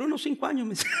otro? Entre unos 5 años.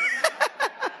 Me dice.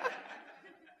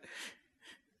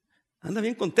 Anda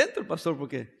bien contento el pastor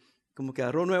porque como que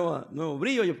agarró nuevo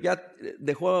brillo. Ya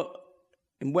dejó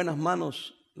en buenas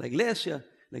manos la iglesia.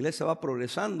 La iglesia va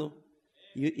progresando.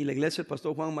 Y la iglesia, el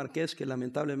pastor Juan Márquez, que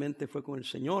lamentablemente fue con el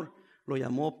Señor, lo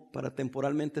llamó para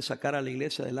temporalmente sacar a la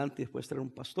iglesia adelante y después traer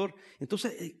un pastor.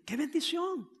 Entonces, ¡qué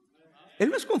bendición! Él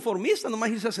no es conformista,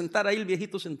 nomás irse a sentar ahí el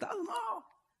viejito sentado. No.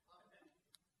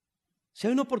 Si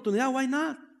hay una oportunidad, why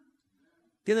not?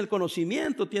 Tiene el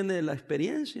conocimiento, tiene la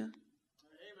experiencia,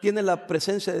 tiene la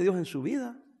presencia de Dios en su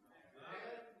vida.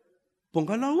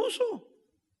 Póngalo a uso.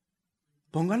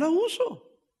 Póngalo a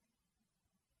uso.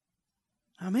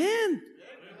 Amén.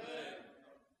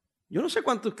 Yo no sé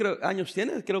cuántos años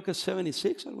tiene, creo que es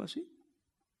 76, algo así.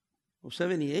 O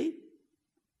 78.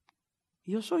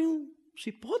 Y yo soy un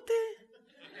cipote.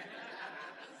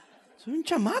 Soy un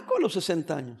chamaco a los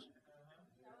 60 años.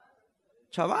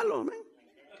 Chavalo, amén.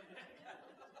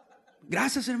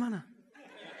 Gracias, hermana.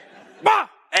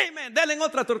 ¡Bah! Amén. Denle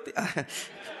otra tortilla.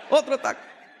 Otro taco.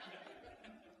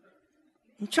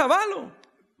 Un chavalo.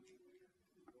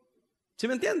 ¿Sí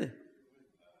me entiende?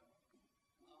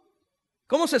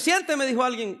 ¿Cómo se siente? Me dijo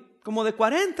alguien. Como de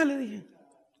 40, le dije.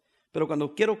 Pero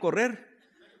cuando quiero correr,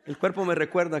 el cuerpo me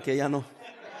recuerda que ya no.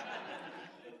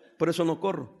 Por eso no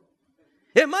corro.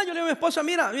 Es más, yo le digo a mi esposa,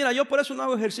 mira, yo por eso no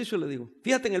hago ejercicio, le digo.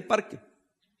 Fíjate en el parque.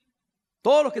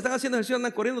 Todos los que están haciendo ejercicio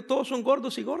andan corriendo, todos son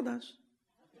gordos y gordas.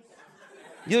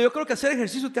 Yo creo que hacer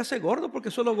ejercicio te hace gordo porque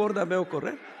solo gordas veo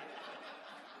correr.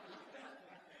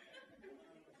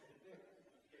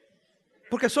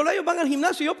 Porque solo ellos van al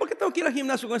gimnasio. ¿Yo por qué tengo que ir al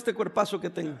gimnasio con este cuerpazo que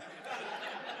tengo?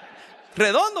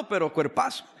 Redondo, pero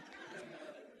cuerpazo.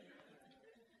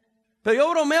 Pero yo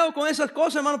bromeo con esas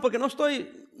cosas, hermano, porque no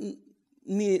estoy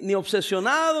ni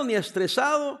obsesionado, ni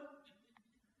estresado.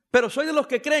 Pero soy de los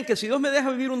que creen que si Dios me deja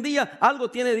vivir un día,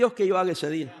 algo tiene Dios que yo haga ese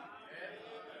día.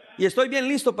 Y estoy bien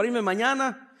listo para irme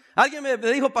mañana. Alguien me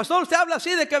dijo, pastor, usted habla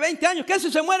así de que 20 años, ¿qué si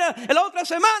se muere en la otra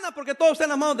semana? Porque todo está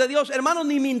en las manos de Dios. Hermano,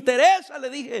 ni me interesa, le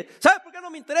dije. ¿Sabe por qué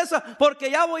no me interesa? Porque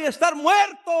ya voy a estar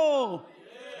muerto.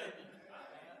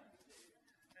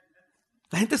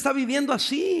 La gente está viviendo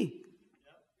así.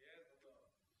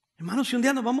 Hermano, si un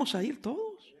día nos vamos a ir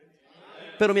todos.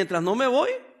 Pero mientras no me voy,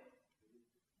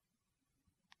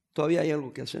 todavía hay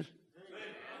algo que hacer.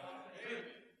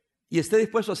 Y esté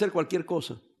dispuesto a hacer cualquier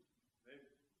cosa.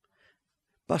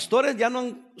 Pastores ya no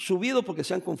han subido porque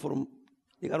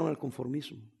llegaron al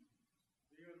conformismo.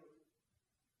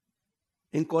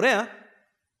 En Corea,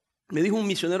 me dijo un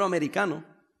misionero americano,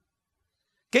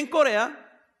 que en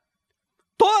Corea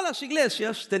todas las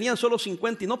iglesias tenían solo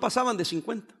 50 y no pasaban de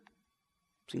 50.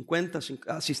 50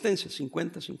 asistencias,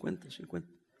 50. Entonces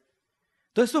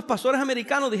estos pastores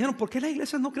americanos dijeron, ¿por qué las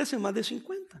iglesias no crecen más de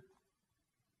 50?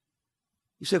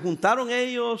 Y se juntaron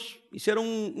ellos, hicieron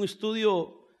un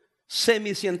estudio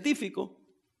semicientífico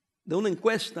de una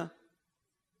encuesta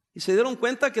y se dieron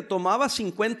cuenta que tomaba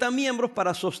 50 miembros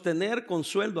para sostener con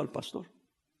sueldo al pastor.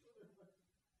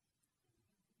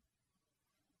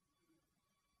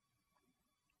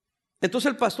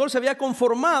 Entonces el pastor se había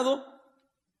conformado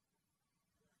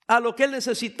a lo que él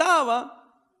necesitaba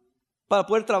para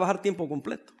poder trabajar tiempo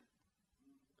completo.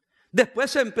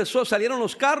 Después salieron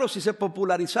los carros y se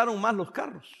popularizaron más los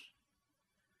carros.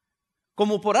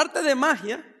 Como por arte de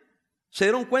magia, se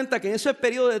dieron cuenta que en ese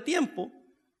periodo de tiempo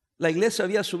la iglesia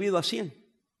había subido a 100.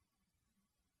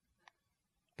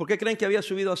 ¿Por qué creen que había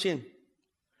subido a 100?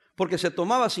 Porque se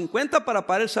tomaba 50 para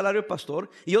pagar el salario del pastor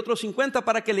y otros 50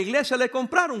 para que la iglesia le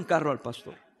comprara un carro al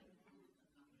pastor.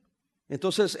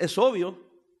 Entonces es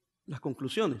obvio las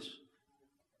conclusiones,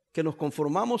 que nos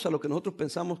conformamos a lo que nosotros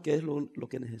pensamos que es lo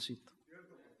que necesito.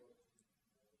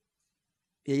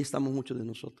 Y ahí estamos muchos de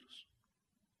nosotros.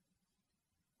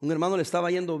 Un hermano le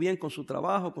estaba yendo bien con su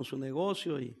trabajo, con su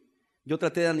negocio, y yo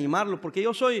traté de animarlo, porque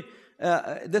yo soy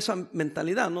de esa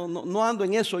mentalidad, no ando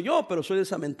en eso yo, pero soy de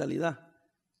esa mentalidad.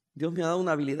 Dios me ha dado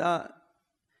una habilidad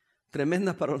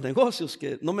tremenda para los negocios,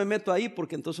 que no me meto ahí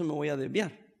porque entonces me voy a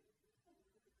desviar.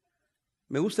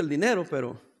 Me gusta el dinero,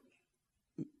 pero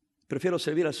prefiero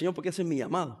servir al Señor porque ese es mi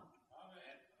llamado.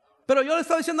 Pero yo le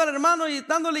estaba diciendo al hermano y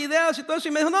dándole ideas y todo eso,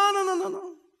 y me dijo,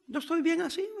 no, yo estoy bien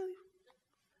así, me dijo.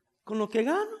 Con lo que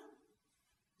gano,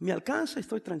 me alcanza y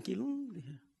estoy tranquilo.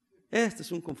 Dije, este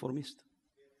es un conformista.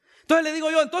 Entonces le digo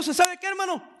yo, entonces, ¿sabe qué,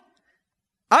 hermano?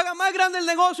 Haga más grande el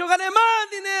negocio, gane más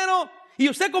dinero. Y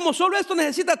usted, como solo esto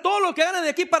necesita, todo lo que gane de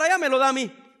aquí para allá me lo da a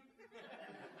mí.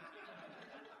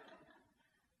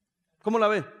 ¿Cómo la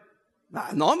ve?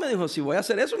 No, me dijo, si voy a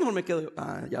hacer eso, mejor me quedo yo.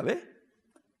 Ya ve.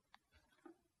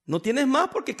 No tienes más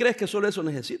porque crees que solo eso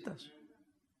necesitas.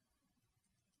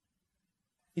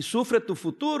 Y sufre tu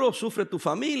futuro, sufre tu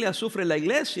familia, sufre la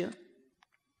iglesia.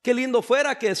 Qué lindo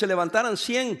fuera que se levantaran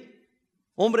 100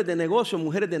 hombres de negocio,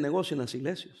 mujeres de negocio en las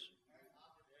iglesias.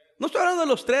 No estoy hablando de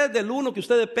los 3, del 1 que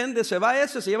usted depende, se va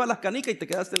ese, se lleva las canicas y te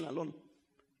quedaste en la lona.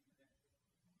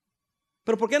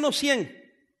 Pero ¿por qué no 100?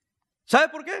 ¿Sabe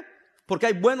por qué? Porque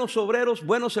hay buenos obreros,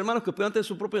 buenos hermanos que pueden tener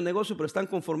su propio negocio, pero están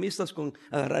conformistas con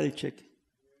agarrar el cheque.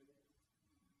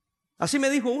 Así me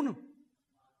dijo uno.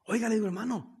 Oiga, le digo,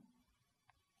 hermano,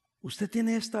 usted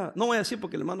tiene esta, no voy a decir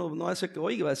porque el hermano no va a decir que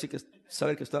oiga, va a decir que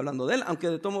saber que estoy hablando de él, aunque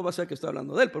de todo modo va a ser que estoy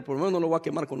hablando de él, pero por lo menos no lo voy a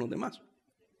quemar con los demás.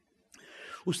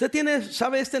 Usted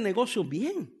sabe este negocio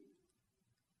bien.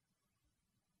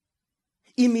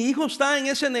 Y mi hijo está en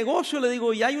ese negocio, le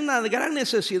digo, y hay una gran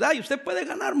necesidad y usted puede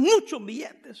ganar muchos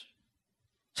billetes.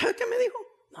 ¿Sabe qué me dijo?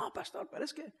 No, pastor, pero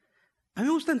es que a mí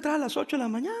me gusta entrar a las 8 de la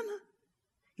mañana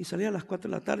y salir a las 4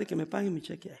 de la tarde y que me paguen mi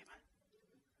cheque.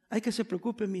 Hay que se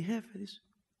preocupe mi jefe, dice.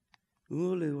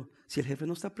 Le digo, si el jefe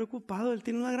no está preocupado, él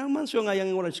tiene una gran mansión allá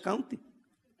en Orange County.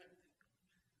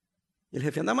 Y el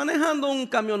jefe anda manejando un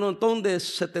camionetón de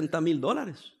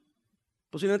 $70,000.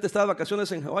 Posiblemente está de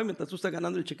vacaciones en Hawái mientras tú estás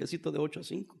ganando el chequecito de 8 a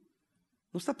 5.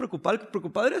 No está preocupado, el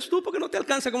preocupado eres tú porque no te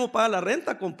alcanza cómo pagar la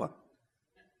renta, compa.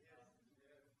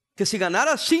 Que si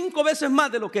ganaras 5 veces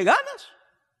más de lo que ganas,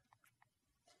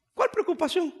 ¿cuál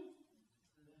preocupación?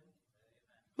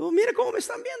 Oh, mire cómo me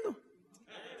están viendo.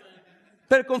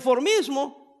 Pero el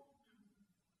conformismo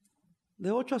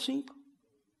de 8 a 5.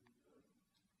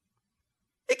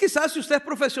 Y quizás si usted es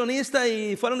profesionista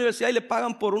y fue a la universidad y le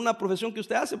pagan por una profesión que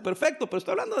usted hace, perfecto, pero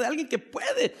estoy hablando de alguien que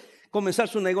puede comenzar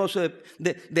su negocio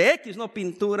de X, ¿no?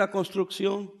 Pintura,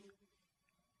 construcción.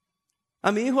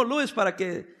 A mi hijo Luis, para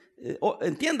que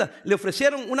entienda, le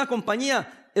ofrecieron una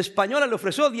compañía española, le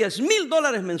ofreció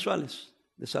 $10,000 mensuales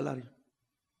de salario.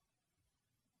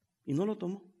 Y no lo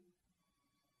tomó.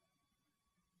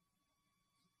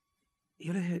 Y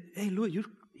yo le dije, hey Luis,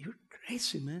 you're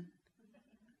crazy, man.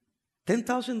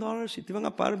 $10,000 y te iban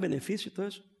a pagar beneficio y todo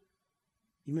eso.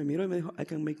 Y me miró y me dijo, I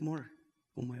can make more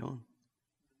on my own.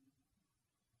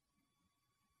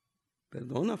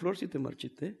 Perdona, Flor, si te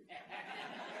marchité.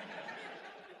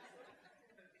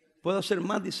 Puedo hacer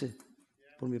más, dice,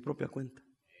 por mi propia cuenta.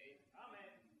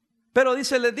 Pero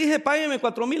dice, les dije, páguenme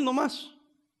 4,000 nomás.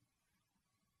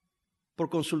 Por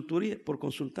consultoría, por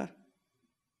consultar.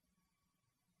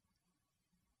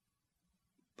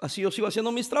 Así yo sigo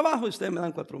haciendo mis trabajos y ustedes me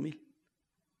dan 4,000.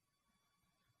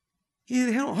 Y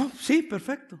dijeron, oh, sí,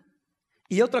 perfecto.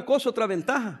 Y otra cosa, otra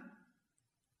ventaja.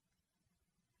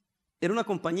 Era una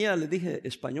compañía, les dije,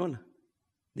 española,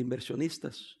 de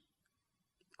inversionistas,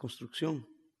 construcción.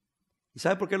 ¿Y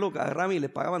sabe por qué lo agarraban y le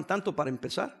pagaban tanto para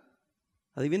empezar?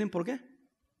 ¿Adivinen por qué?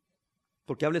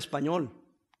 Porque habla español.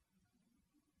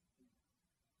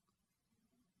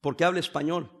 Porque habla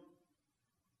español.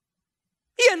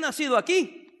 Y es nacido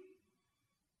aquí.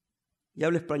 Y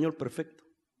habla español perfecto.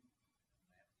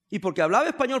 Y porque hablaba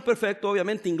español perfecto,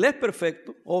 obviamente inglés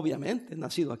perfecto, obviamente,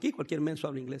 nacido aquí, cualquier menso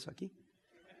habla inglés aquí.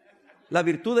 La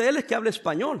virtud de él es que habla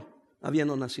español,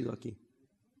 habiendo nacido aquí.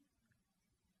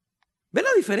 ¿Ven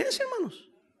la diferencia, hermanos?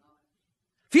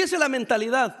 Fíjense la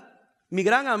mentalidad. Mi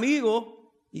gran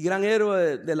amigo y gran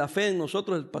héroe de la fe en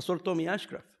nosotros, el pastor Tommy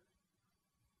Ashcraft,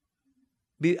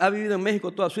 ha vivido en México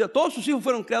toda su vida. Todos sus hijos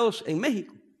fueron criados en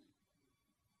México.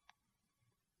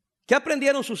 ¿Qué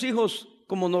aprendieron sus hijos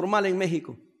como normal en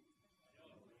México?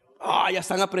 Ya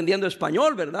están aprendiendo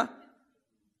español, ¿verdad?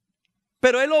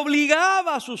 Pero él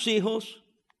obligaba a sus hijos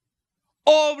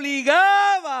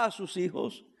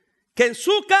que en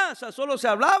su casa solo se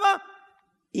hablaba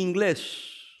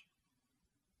inglés.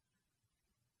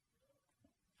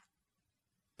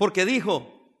 Porque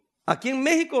dijo, aquí en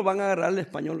México van a agarrar el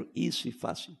español easy,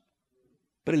 fácil,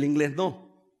 pero el inglés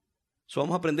no.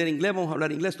 Vamos a aprender inglés, vamos a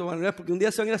hablar inglés, todo inglés, porque un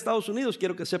día se van a ir a Estados Unidos,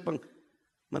 quiero que sepan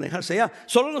manejarse allá.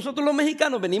 Solo nosotros los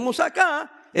mexicanos venimos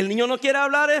acá, el niño no quiere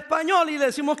hablar español y le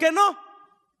decimos que no.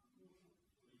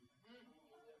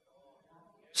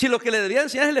 Si lo que le debería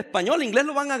enseñar es el español, el inglés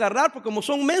lo van a agarrar, porque como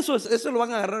son mensos, eso lo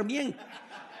van a agarrar bien.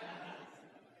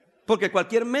 Porque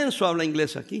cualquier menso habla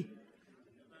inglés aquí.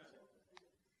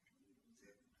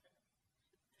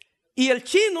 Y el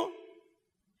chino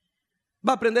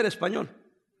va a aprender español.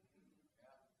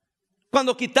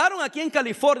 Cuando quitaron aquí en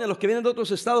California, los que vienen de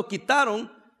otros estados,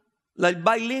 quitaron la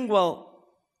bilingual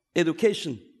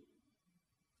education.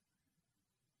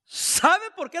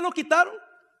 ¿Sabe por qué lo quitaron?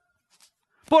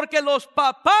 Porque los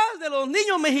papás de los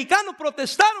niños mexicanos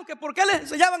protestaron que por qué les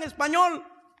enseñaban español.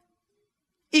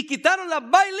 Y quitaron la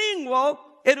bilingual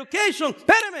education.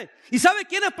 Espéreme. ¿Y sabe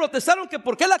quiénes protestaron que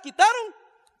por qué la quitaron?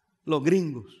 Los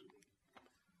gringos.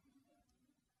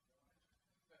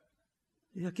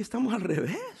 Y aquí estamos al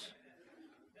revés.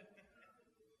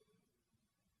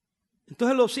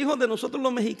 Entonces los hijos de nosotros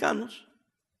los mexicanos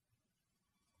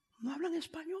no hablan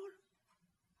español.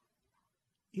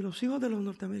 Y los hijos de los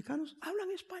norteamericanos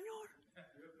hablan español.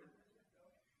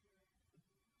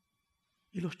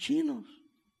 Y los chinos.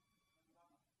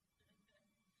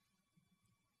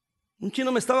 Un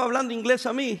chino me estaba hablando inglés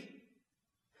a mí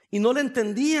y no le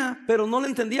entendía, pero no le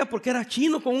entendía porque era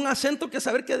chino con un acento que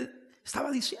saber qué estaba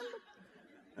diciendo.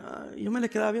 Yo me le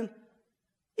quedaba viendo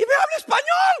y me habla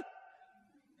español.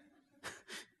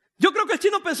 Yo creo que el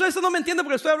chino pensó, esto no me entiende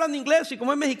porque estoy hablando inglés y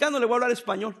como es mexicano le voy a hablar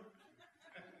español.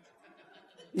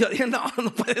 Yo dije,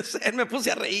 no puede ser, me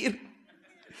puse a reír.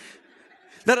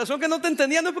 La razón que no te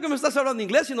entendía no es porque me estás hablando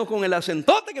inglés, sino con el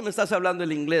acentote que me estás hablando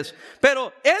el inglés.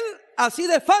 Pero él así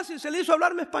de fácil se le hizo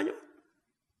hablarme español.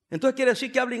 Entonces quiere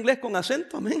decir que habla inglés con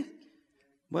acento, amén.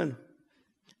 Bueno,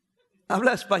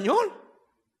 habla español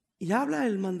y habla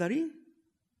el mandarín.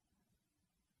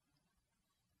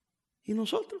 ¿Y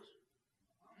nosotros?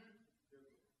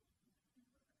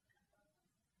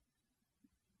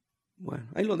 Bueno,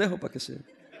 ahí lo dejo para que se...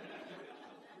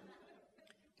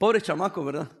 Pobre chamaco,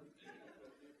 ¿verdad?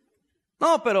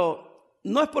 No, pero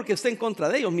no es porque esté en contra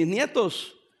de ellos. Mis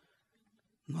nietos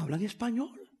no hablan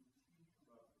español.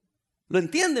 Lo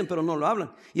entienden, pero no lo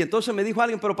hablan. Y entonces me dijo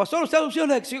alguien, pero pastor, usted a sus hijos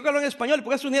les exigió que hablan español.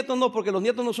 ¿Por qué a sus nietos no? Porque los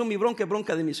nietos no son mi bronca, es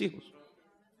bronca de mis hijos.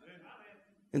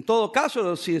 En todo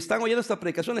caso, si están oyendo esta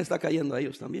predicación, les está cayendo a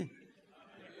ellos también.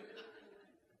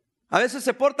 A veces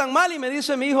se portan mal y me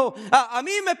dice mi hijo, a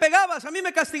mí me pegabas, a mí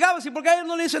me castigabas. ¿Y por qué a ellos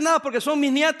no le dicen nada? Porque son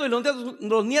mis nietos y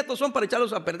los nietos son para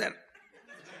echarlos a perder.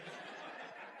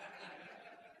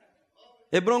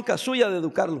 Es bronca suya de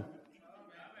educarlo.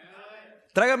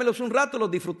 Trágamelos un rato,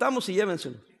 los disfrutamos y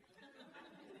llévenselos.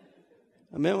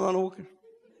 Amén, hermano Booker.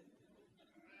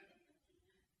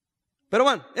 Pero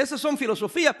bueno, esas son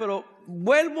filosofías, pero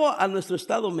vuelvo a nuestro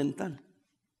estado mental.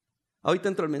 Ahorita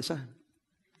entra el mensaje.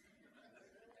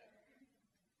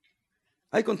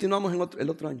 Ahí continuamos en el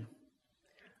otro año.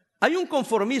 Hay un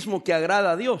conformismo que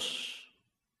agrada a Dios.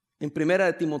 En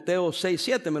 1 Timoteo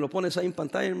 6:7, me lo pones ahí en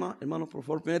pantalla, hermano, por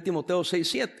favor. 1 Timoteo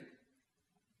 6:7.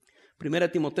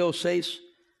 1 Timoteo 6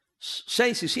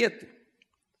 y 7.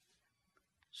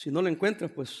 Si no lo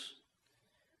encuentras, pues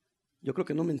yo creo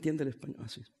que no me entiende el español.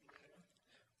 Así.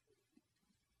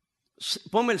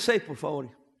 Ponme el 6, por favor.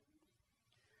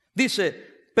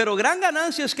 Dice, pero gran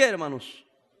ganancia es que, hermanos,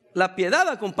 la piedad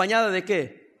acompañada de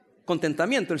 ¿qué?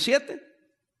 Contentamiento. El 7.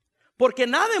 Porque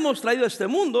nada hemos traído a este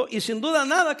mundo y sin duda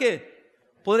nada que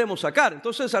podremos sacar.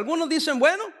 Entonces algunos dicen,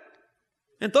 bueno,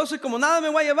 entonces como nada me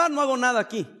voy a llevar, no hago nada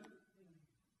aquí.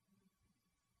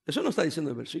 Eso no está diciendo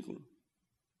el versículo.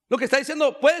 Lo que está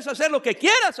diciendo, puedes hacer lo que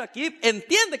quieras aquí,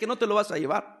 entiende que no te lo vas a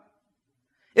llevar.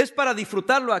 Es para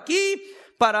disfrutarlo aquí,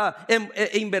 para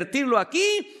invertirlo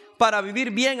aquí, para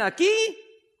vivir bien aquí.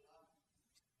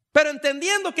 Pero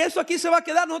entendiendo que esto aquí se va a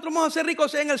quedar, nosotros vamos a ser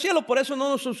ricos en el cielo. Por eso no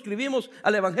nos suscribimos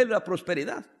al evangelio de la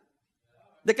prosperidad.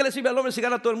 ¿De qué le sirve al hombre si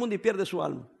gana todo el mundo y pierde su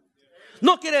alma?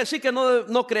 No quiere decir que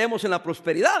no creemos en la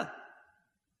prosperidad,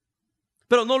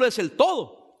 pero no lo es el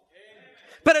todo.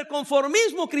 Pero el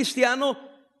conformismo cristiano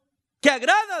que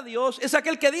agrada a Dios es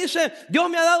aquel que dice, Dios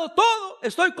me ha dado todo,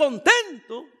 estoy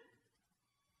contento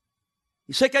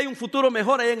y sé que hay un futuro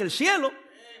mejor ahí en el cielo,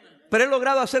 pero he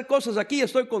logrado hacer cosas aquí,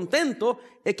 estoy contento.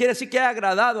 Quiere decir que he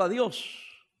agradado a Dios.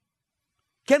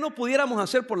 ¿Qué no pudiéramos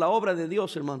hacer por la obra de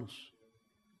Dios, hermanos,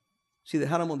 si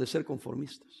dejáramos de ser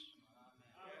conformistas?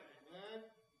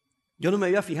 Yo no me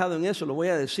había fijado en eso, lo voy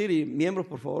a decir, y miembros,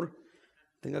 por favor,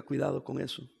 tenga cuidado con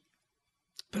eso.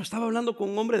 Pero estaba hablando con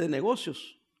un hombre de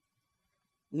negocios,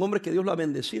 un hombre que Dios lo ha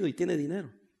bendecido y tiene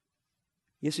dinero,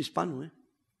 y es hispano,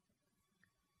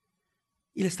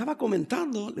 Y le estaba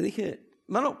comentando, le dije,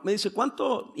 hermano, me dice,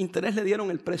 ¿cuánto interés le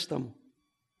dieron el préstamo?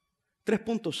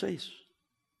 3.6.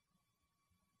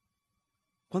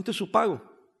 ¿Cuánto es su pago?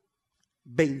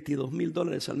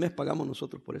 $22,000 al mes pagamos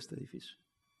nosotros por este edificio.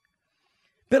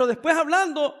 Pero después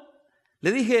hablando,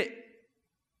 le dije,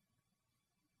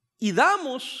 y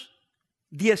damos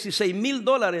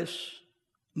 $16,000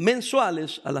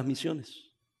 mensuales a las misiones.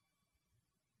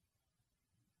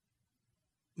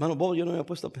 Hermano Bob, yo no me había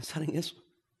puesto a pensar en eso.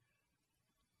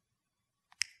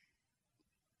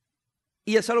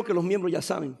 Y es algo que los miembros ya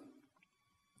saben.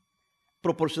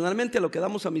 Proporcionalmente a lo que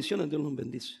damos a misiones, Dios nos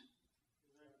bendice.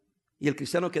 Y el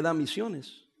cristiano que da a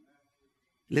misiones,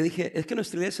 le dije, es que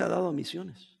nuestra iglesia ha dado a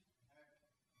misiones.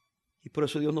 Y por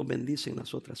eso Dios nos bendice en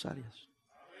las otras áreas.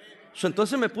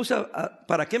 Entonces me puse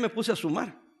 ¿para qué me puse a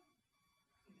sumar?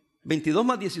 22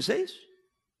 más 16.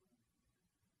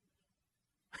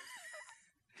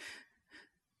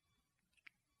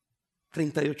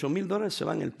 $38,000 se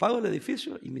van en el pago del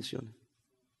edificio y misiones.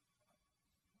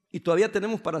 Y todavía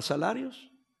tenemos para salarios,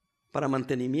 para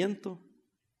mantenimiento,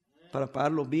 para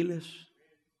pagar los biles.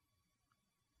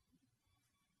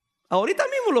 Ahorita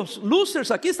mismo los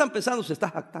losers aquí están pensando, se está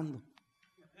jactando.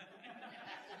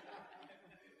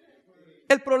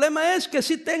 El problema es que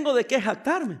sí tengo de qué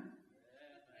jactarme.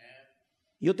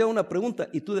 Yo te hago una pregunta,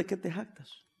 ¿y tú de qué te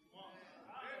jactas?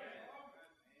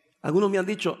 Algunos me han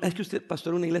dicho, es que usted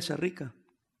pastor una iglesia rica.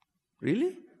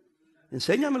 ¿Really?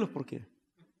 Enséñamelos por qué.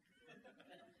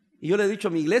 Y yo le he dicho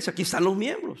a mi iglesia, aquí están los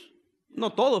miembros.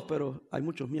 No todos, pero hay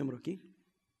muchos miembros aquí.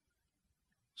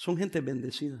 Son gente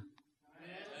bendecida.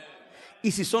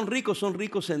 Y si son ricos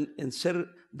en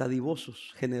ser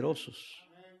dadivosos, generosos.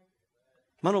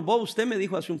 Hermano Bob, usted me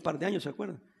dijo hace un par de años, ¿se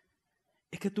acuerdan?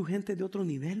 Es que tu gente es de otro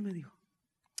nivel, me dijo.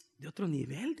 De otro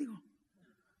nivel, digo.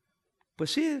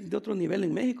 Pues sí, de otro nivel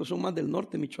en México, son más del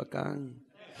norte, Michoacán.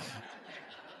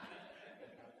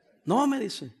 No, me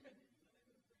dice.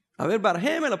 A ver,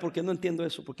 barjémela porque no entiendo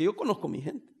eso, porque yo conozco a mi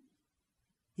gente.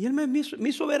 Y él me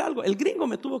hizo ver algo. El gringo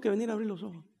me tuvo que venir a abrir los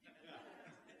ojos.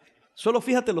 Solo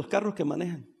fíjate los carros que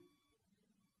manejan.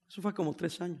 Eso fue como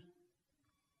 3 años.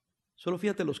 Solo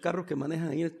fíjate los carros que manejan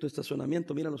ahí en tu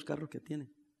estacionamiento. Mira los carros que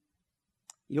tienen.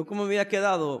 Y yo como me había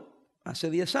quedado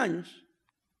hace 10 años,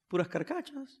 puras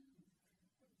carcachas.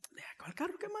 ¿Cuál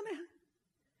carro que manejan?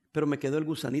 Pero me quedó el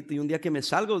gusanito. Y un día que me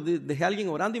salgo, dejé a alguien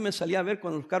orando y me salí a ver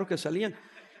con los carros que salían.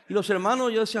 Y los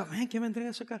hermanos, yo decía, ven, ¿quién me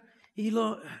entrega ese carro? Y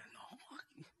no,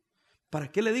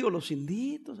 ¿para qué le digo? Los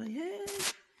inditos.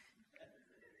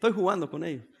 Estoy jugando con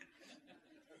ellos.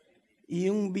 Y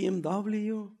un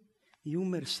BMW, y un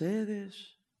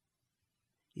Mercedes,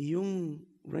 y un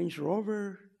Range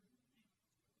Rover.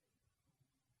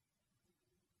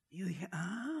 Y yo dije,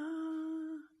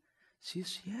 sí es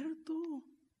cierto.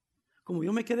 Como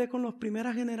yo me quedé con la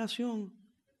primera generación,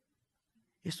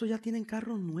 estos ya tienen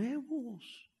carros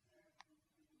nuevos.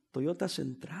 Toyota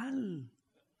Central.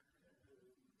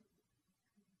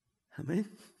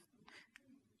 Amén.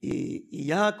 Y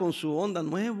ya con su Honda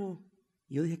nuevo.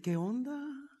 Y yo dije, ¿qué onda?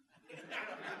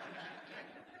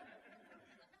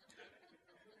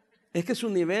 Es que su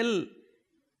nivel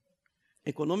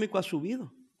económico ha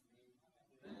subido.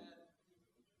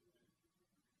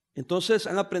 Entonces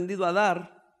han aprendido a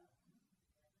dar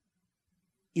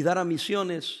y dar a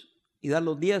misiones y dar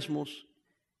los diezmos.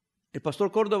 El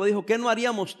pastor Córdoba dijo, ¿qué no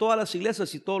haríamos todas las iglesias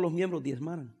si todos los miembros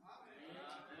diezmaran?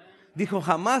 Dijo,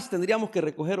 jamás tendríamos que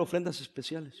recoger ofrendas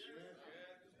especiales.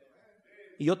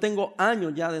 Y yo tengo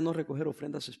años ya de no recoger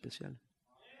ofrendas especiales.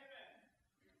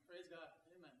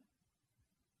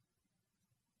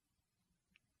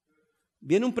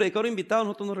 Viene un predicador invitado,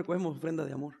 nosotros no recogemos ofrenda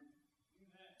de amor.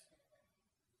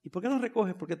 ¿Y por qué no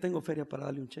recoges? Porque tengo feria para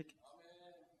darle un cheque.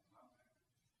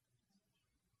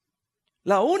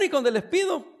 La única donde les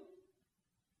pido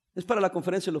es para la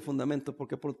conferencia de los fundamentos,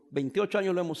 porque por 28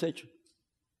 años lo hemos hecho.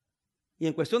 Y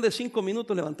en cuestión de 5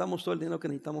 minutos levantamos todo el dinero que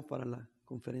necesitamos para la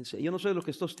conferencia. Y yo no soy lo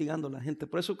que está hostigando a la gente.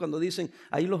 Por eso cuando dicen,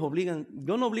 ahí los obligan,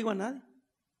 yo no obligo a nadie.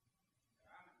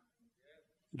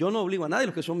 Yo no obligo a nadie,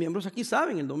 los que son miembros aquí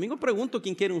saben. El domingo pregunto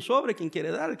quién quiere un sobre, quién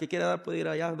quiere dar. El que quiere dar puede ir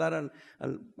allá a dar a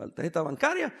la tarjeta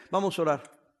bancaria. Vamos a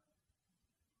orar.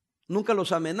 Nunca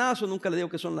los amenazo, nunca les digo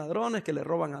que son ladrones, que le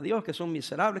roban a Dios, que son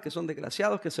miserables, que son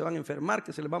desgraciados, que se van a enfermar,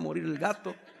 que se les va a morir el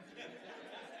gato.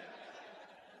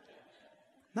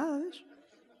 Nada de eso.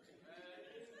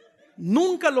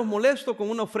 Nunca los molesto con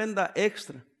una ofrenda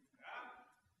extra.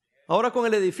 Ahora con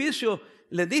el edificio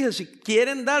les dije, si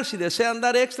quieren dar, si desean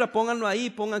dar extra, pónganlo ahí,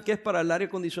 pongan que es para el aire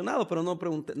acondicionado, pero no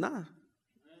pregunté nada.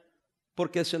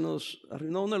 Porque se nos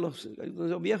arruinó uno de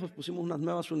los viejos, pusimos unas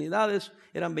nuevas unidades,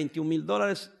 eran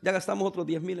 $21,000, ya gastamos otros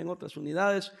 10,000 en otras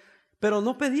unidades, pero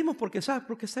no pedimos porque, ¿sabes?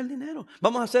 Porque está el dinero.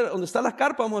 Vamos a hacer, donde está la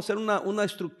carpa, vamos a hacer una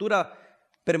estructura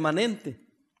permanente.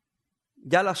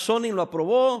 Ya la Sony lo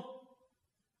aprobó,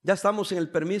 ya estamos en el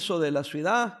permiso de la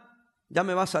ciudad, ya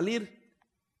me va a salir.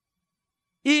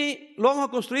 Y lo vamos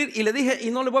a construir y le dije,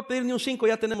 y no le voy a pedir ni un 5,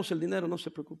 ya tenemos el dinero, no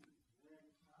se preocupe.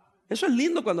 Eso es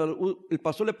lindo cuando el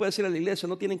pastor le puede decir a la iglesia,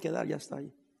 no tienen que dar, ya está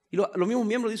ahí. Y los mismos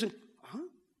miembros dicen, ajá.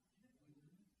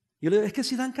 Yo le digo, es que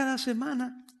si dan cada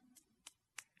semana,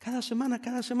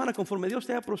 conforme Dios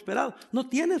te haya prosperado, no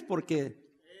tienes por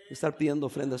qué estar pidiendo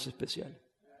ofrendas especiales.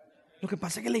 Lo que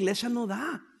pasa es que la iglesia no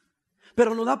da,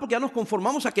 pero no da porque ya nos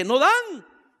conformamos a que no dan.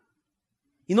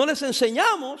 Y no les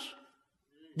enseñamos.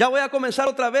 Ya voy a comenzar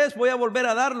otra vez, voy a volver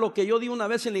a dar lo que yo di una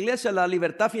vez en la iglesia, la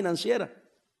libertad financiera.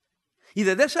 Y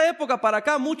desde esa época para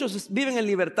acá muchos viven en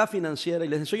libertad financiera y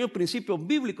les enseño principios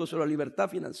bíblicos sobre la libertad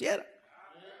financiera.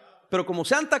 Pero como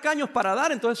sean tacaños para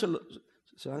dar, entonces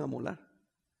se van a molar.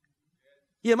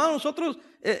 Y hermano, nosotros,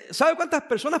 ¿sabe cuántas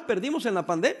personas perdimos en la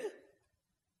pandemia?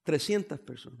 300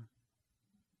 personas.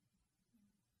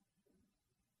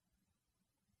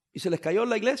 ¿Y se les cayó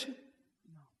la iglesia?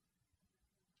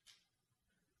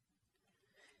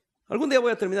 Algún día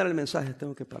voy a terminar el mensaje,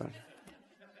 tengo que parar.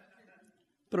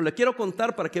 Pero le quiero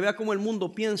contar para que vea cómo el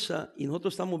mundo piensa y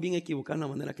nosotros estamos bien equivocados en la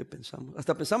manera que pensamos.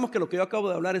 Hasta pensamos que lo que yo acabo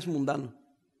de hablar es mundano.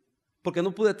 Porque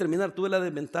no pude terminar, tuve la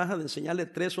desventaja de enseñarle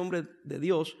 3 hombres de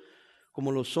Dios,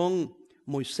 como lo son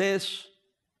Moisés,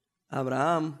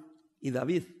 Abraham y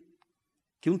David,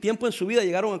 que un tiempo en su vida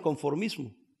llegaron al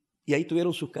conformismo y ahí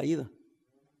tuvieron sus caídas.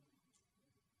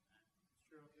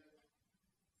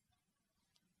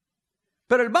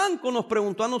 Pero el banco nos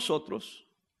preguntó a nosotros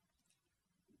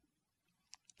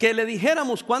que le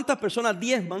dijéramos cuántas personas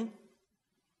diezman,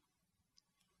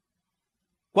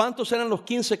 cuántos eran los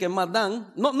 15 que más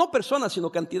dan, no personas,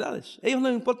 sino cantidades. A ellos no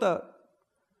les importa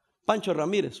Pancho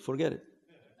Ramírez, forget it.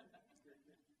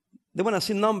 They want to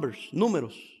see números.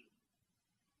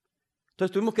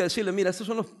 Entonces tuvimos que decirle, mira, estos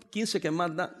son los 15 que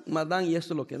más dan y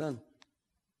esto es lo que dan.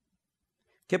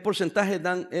 ¿Qué porcentaje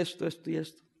dan esto y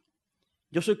esto?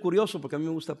 Yo soy curioso porque a mí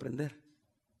me gusta aprender.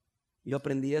 Yo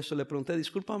aprendí eso, le pregunté,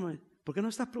 discúlpame, ¿por qué no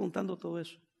estás preguntando todo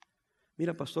eso?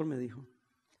 Mira, pastor, me dijo,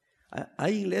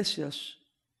 hay iglesias,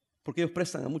 porque ellos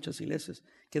prestan a muchas iglesias,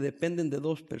 que dependen de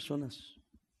 2 personas,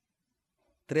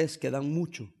 3 que dan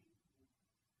mucho.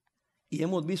 Y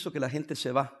hemos visto que la gente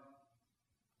se va.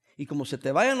 Y como se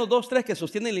te vayan los 2, 3 que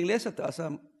sostienen la iglesia, te vas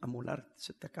a amolar,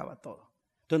 se te acaba todo.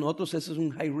 Entonces nosotros, eso es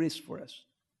un high risk for us.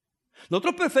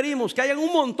 Nosotros preferimos que hayan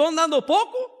un montón dando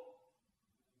poco,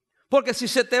 porque si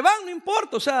se te van no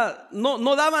importa, o sea,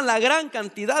 no daban la gran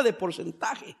cantidad de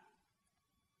porcentaje.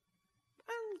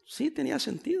 Sí, tenía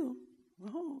sentido.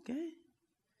 Ok.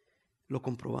 Lo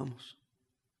comprobamos.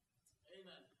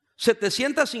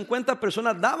 750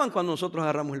 personas daban cuando nosotros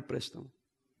agarramos el préstamo.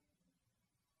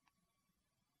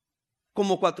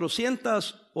 Como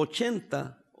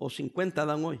 480 o 50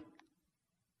 dan hoy.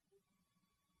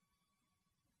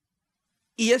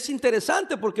 Y es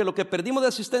interesante porque lo que perdimos de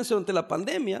asistencia durante la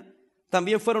pandemia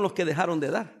también fueron los que dejaron de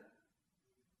dar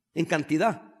en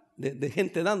cantidad de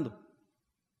gente dando.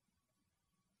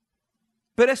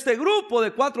 Pero este grupo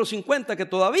de 450 que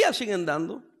todavía siguen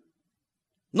dando,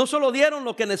 no solo dieron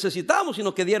lo que necesitábamos,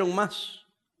 sino que dieron más.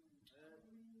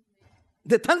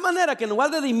 De tal manera que en lugar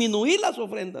de disminuir las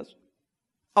ofrendas,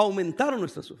 aumentaron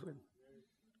nuestras ofrendas.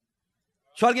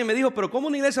 Alguien me dijo, pero ¿cómo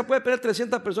una iglesia puede perder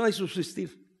 300 personas y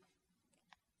subsistir?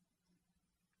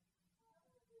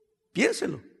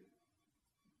 Piénselo.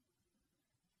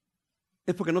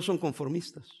 Es porque no son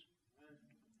conformistas.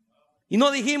 Y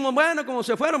no dijimos, bueno, como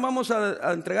se fueron, vamos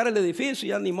a entregar el edificio y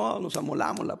ya ni modo, nos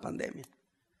amolamos la pandemia.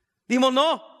 Dijimos,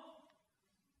 no,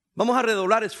 vamos a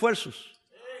redoblar esfuerzos.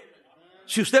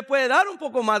 Si usted puede dar un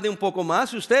poco más, de un poco más.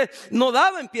 Si usted no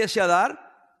daba, empiece a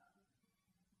dar.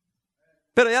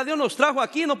 Pero ya Dios nos trajo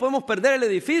aquí, no podemos perder el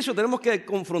edificio, tenemos que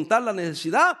confrontar la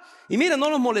necesidad. Y miren, no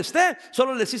los molesté,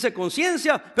 solo les hice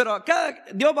conciencia, pero acá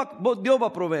Dios va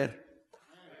a proveer.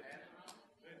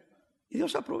 Y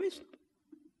Dios ha provisto.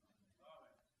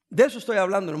 De eso estoy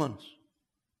hablando, hermanos.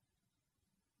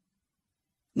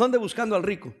 No ande buscando al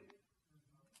rico.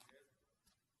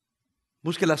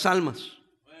 Busque las almas.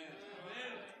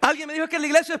 Alguien me dijo que la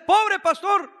iglesia es pobre,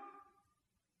 pastor.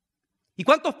 ¿Y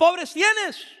cuántos pobres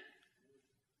tienes?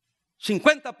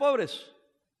 50 pobres.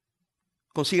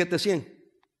 Consíguete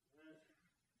 100.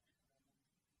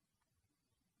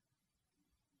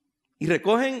 Y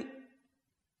recogen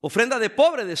ofrenda de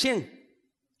pobre de 100.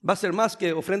 Va a ser más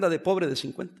que ofrenda de pobre de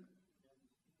 50.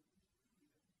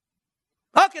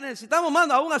 Que necesitamos más,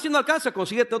 aún así no alcanza.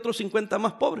 Consíguete otros 50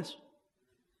 más pobres.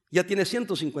 Ya tienes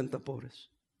 150 pobres.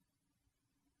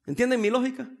 ¿Entienden mi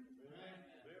lógica?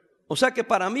 O sea que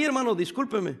para mí, hermano,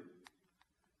 discúlpeme,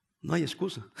 no hay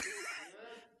excusa.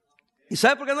 ¿Y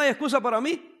sabe por qué no hay excusa para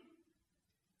mí?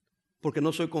 Porque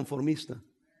no soy conformista.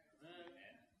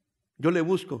 Yo le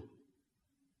busco.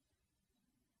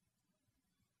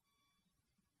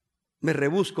 Me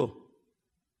rebusco.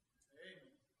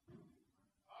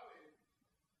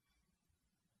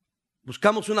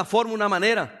 Buscamos una forma, una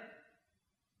manera.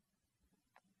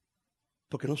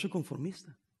 Porque no soy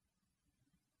conformista.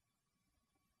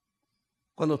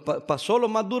 Cuando pasó lo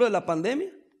más duro de la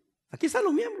pandemia, aquí están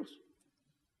los miembros.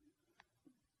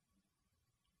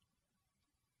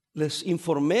 Les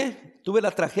informé, tuve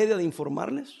la tragedia de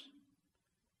informarles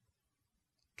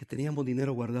que teníamos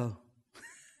dinero guardado.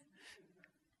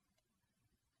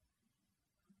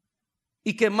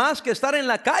 Y que más que estar en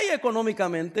la calle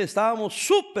económicamente, estábamos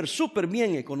súper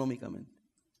bien económicamente.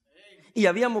 Y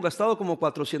habíamos gastado como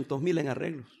 400,000 en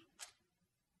arreglos.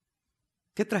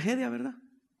 Qué tragedia, ¿verdad?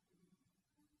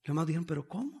 Los demás dijeron, ¿pero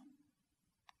cómo?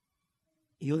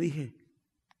 Y yo dije,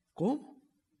 ¿cómo?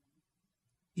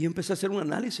 Y yo empecé a hacer un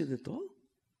análisis de todo.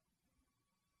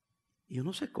 Y yo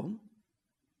no sé cómo.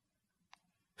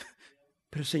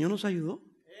 Pero el Señor nos ayudó.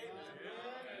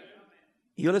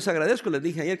 Y yo les agradezco, les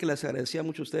dije ayer que les agradecía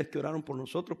mucho a ustedes que oraron por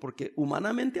nosotros, porque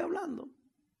humanamente hablando,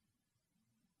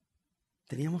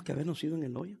 teníamos que habernos ido en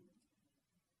el hoyo.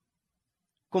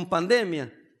 Con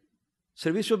pandemia,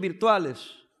 servicios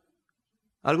virtuales,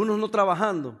 algunos no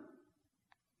trabajando,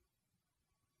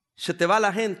 se te va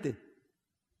la gente.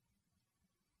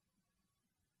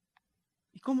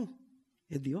 ¿Y cómo?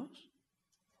 Es Dios.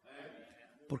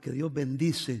 Porque Dios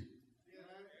bendice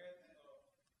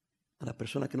a la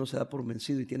persona que no se da por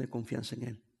vencido y tiene confianza en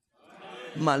Él.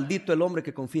 Maldito el hombre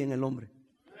que confía en el hombre.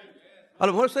 A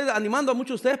lo mejor estoy animando a muchos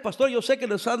de ustedes, pastor. Yo sé que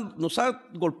nos ha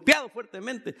golpeado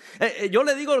fuertemente. Yo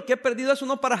le digo que he perdido eso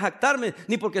no para jactarme,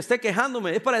 ni porque esté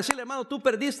quejándome. Es para decirle, hermano, tú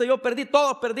perdiste, yo perdí,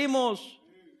 todos perdimos.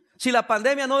 Si la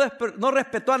pandemia no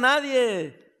respetó a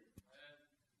nadie.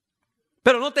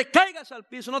 Pero no te caigas al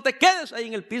piso, no te quedes ahí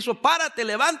en el piso. Párate,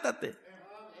 levántate.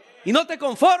 Y no te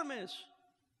conformes.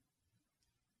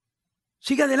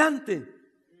 Sigue adelante.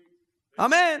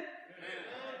 Amén.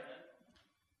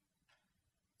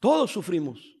 Todos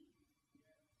sufrimos.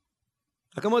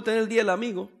 Acabamos de tener el día del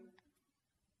amigo.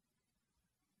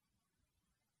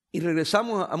 Y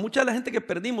regresamos a mucha de la gente que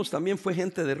perdimos también fue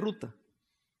gente de ruta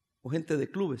o gente de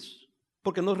clubes.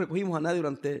 Porque no recogimos a nadie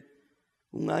durante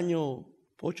un año,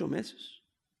 8 meses.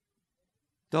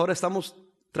 Entonces ahora estamos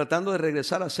tratando de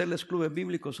regresar a hacerles clubes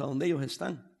bíblicos a donde ellos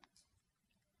están.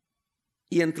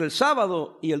 Y entre el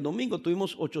sábado y el domingo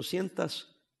tuvimos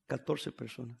 814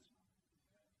 personas.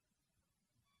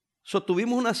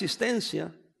 Tuvimos una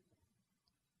asistencia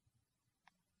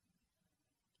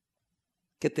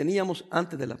que teníamos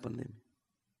antes de la pandemia.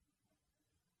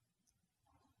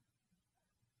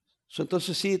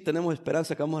 Entonces sí tenemos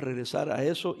esperanza que vamos a regresar a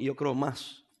eso y yo creo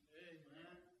más.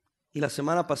 Y la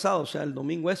semana pasada, o sea el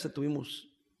domingo tuvimos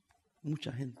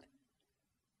mucha gente.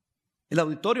 El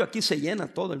auditorio aquí se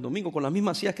llena todo el domingo con las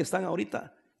mismas sillas que están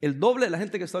ahorita. El doble de la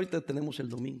gente que está ahorita tenemos el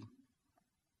domingo.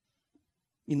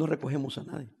 Y no recogemos a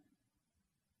nadie.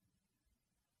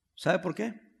 ¿Sabe por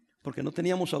qué? Porque no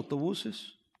teníamos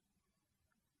autobuses,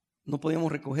 no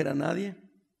podíamos recoger a nadie,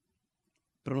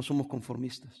 pero no somos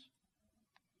conformistas.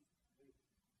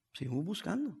 Seguimos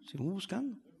buscando.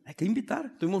 Hay que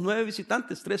invitar. Tuvimos 9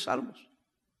 visitantes, 3 salvos.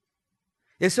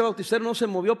 Ese bautizero no se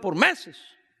movió por meses.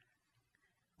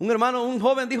 Un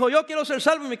joven dijo, yo quiero ser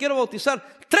salvo y me quiero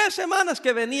bautizar. 3 semanas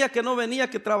que venía, que no venía,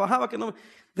 que trabajaba, que no.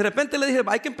 De repente le dije,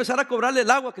 hay que empezar a cobrarle el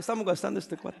agua que estamos gastando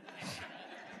este cuarto.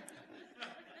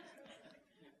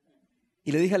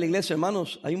 Y le dije a la iglesia,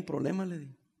 hermanos, hay un problema, le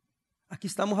dije. Aquí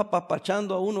estamos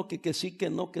apapachando a uno que sí, que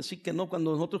no,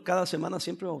 cuando nosotros cada semana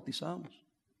siempre bautizábamos.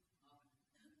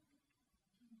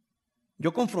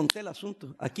 Yo confronté el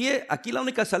asunto. Aquí la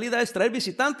única salida es traer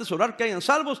visitantes, orar que hayan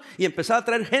salvos y empezar a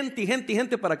traer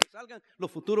gente para que salgan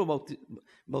los futuros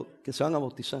que se van a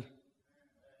bautizar.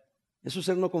 Eso es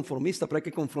ser no conformista, pero hay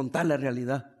que confrontar la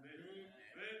realidad.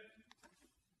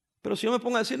 Pero si yo me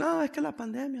pongo a decir, no, es que la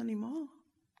pandemia animó.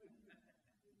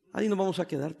 Ahí nos vamos a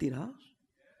quedar tirados.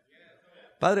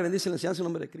 Padre, bendice la enseñanza en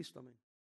nombre de Cristo. Amén.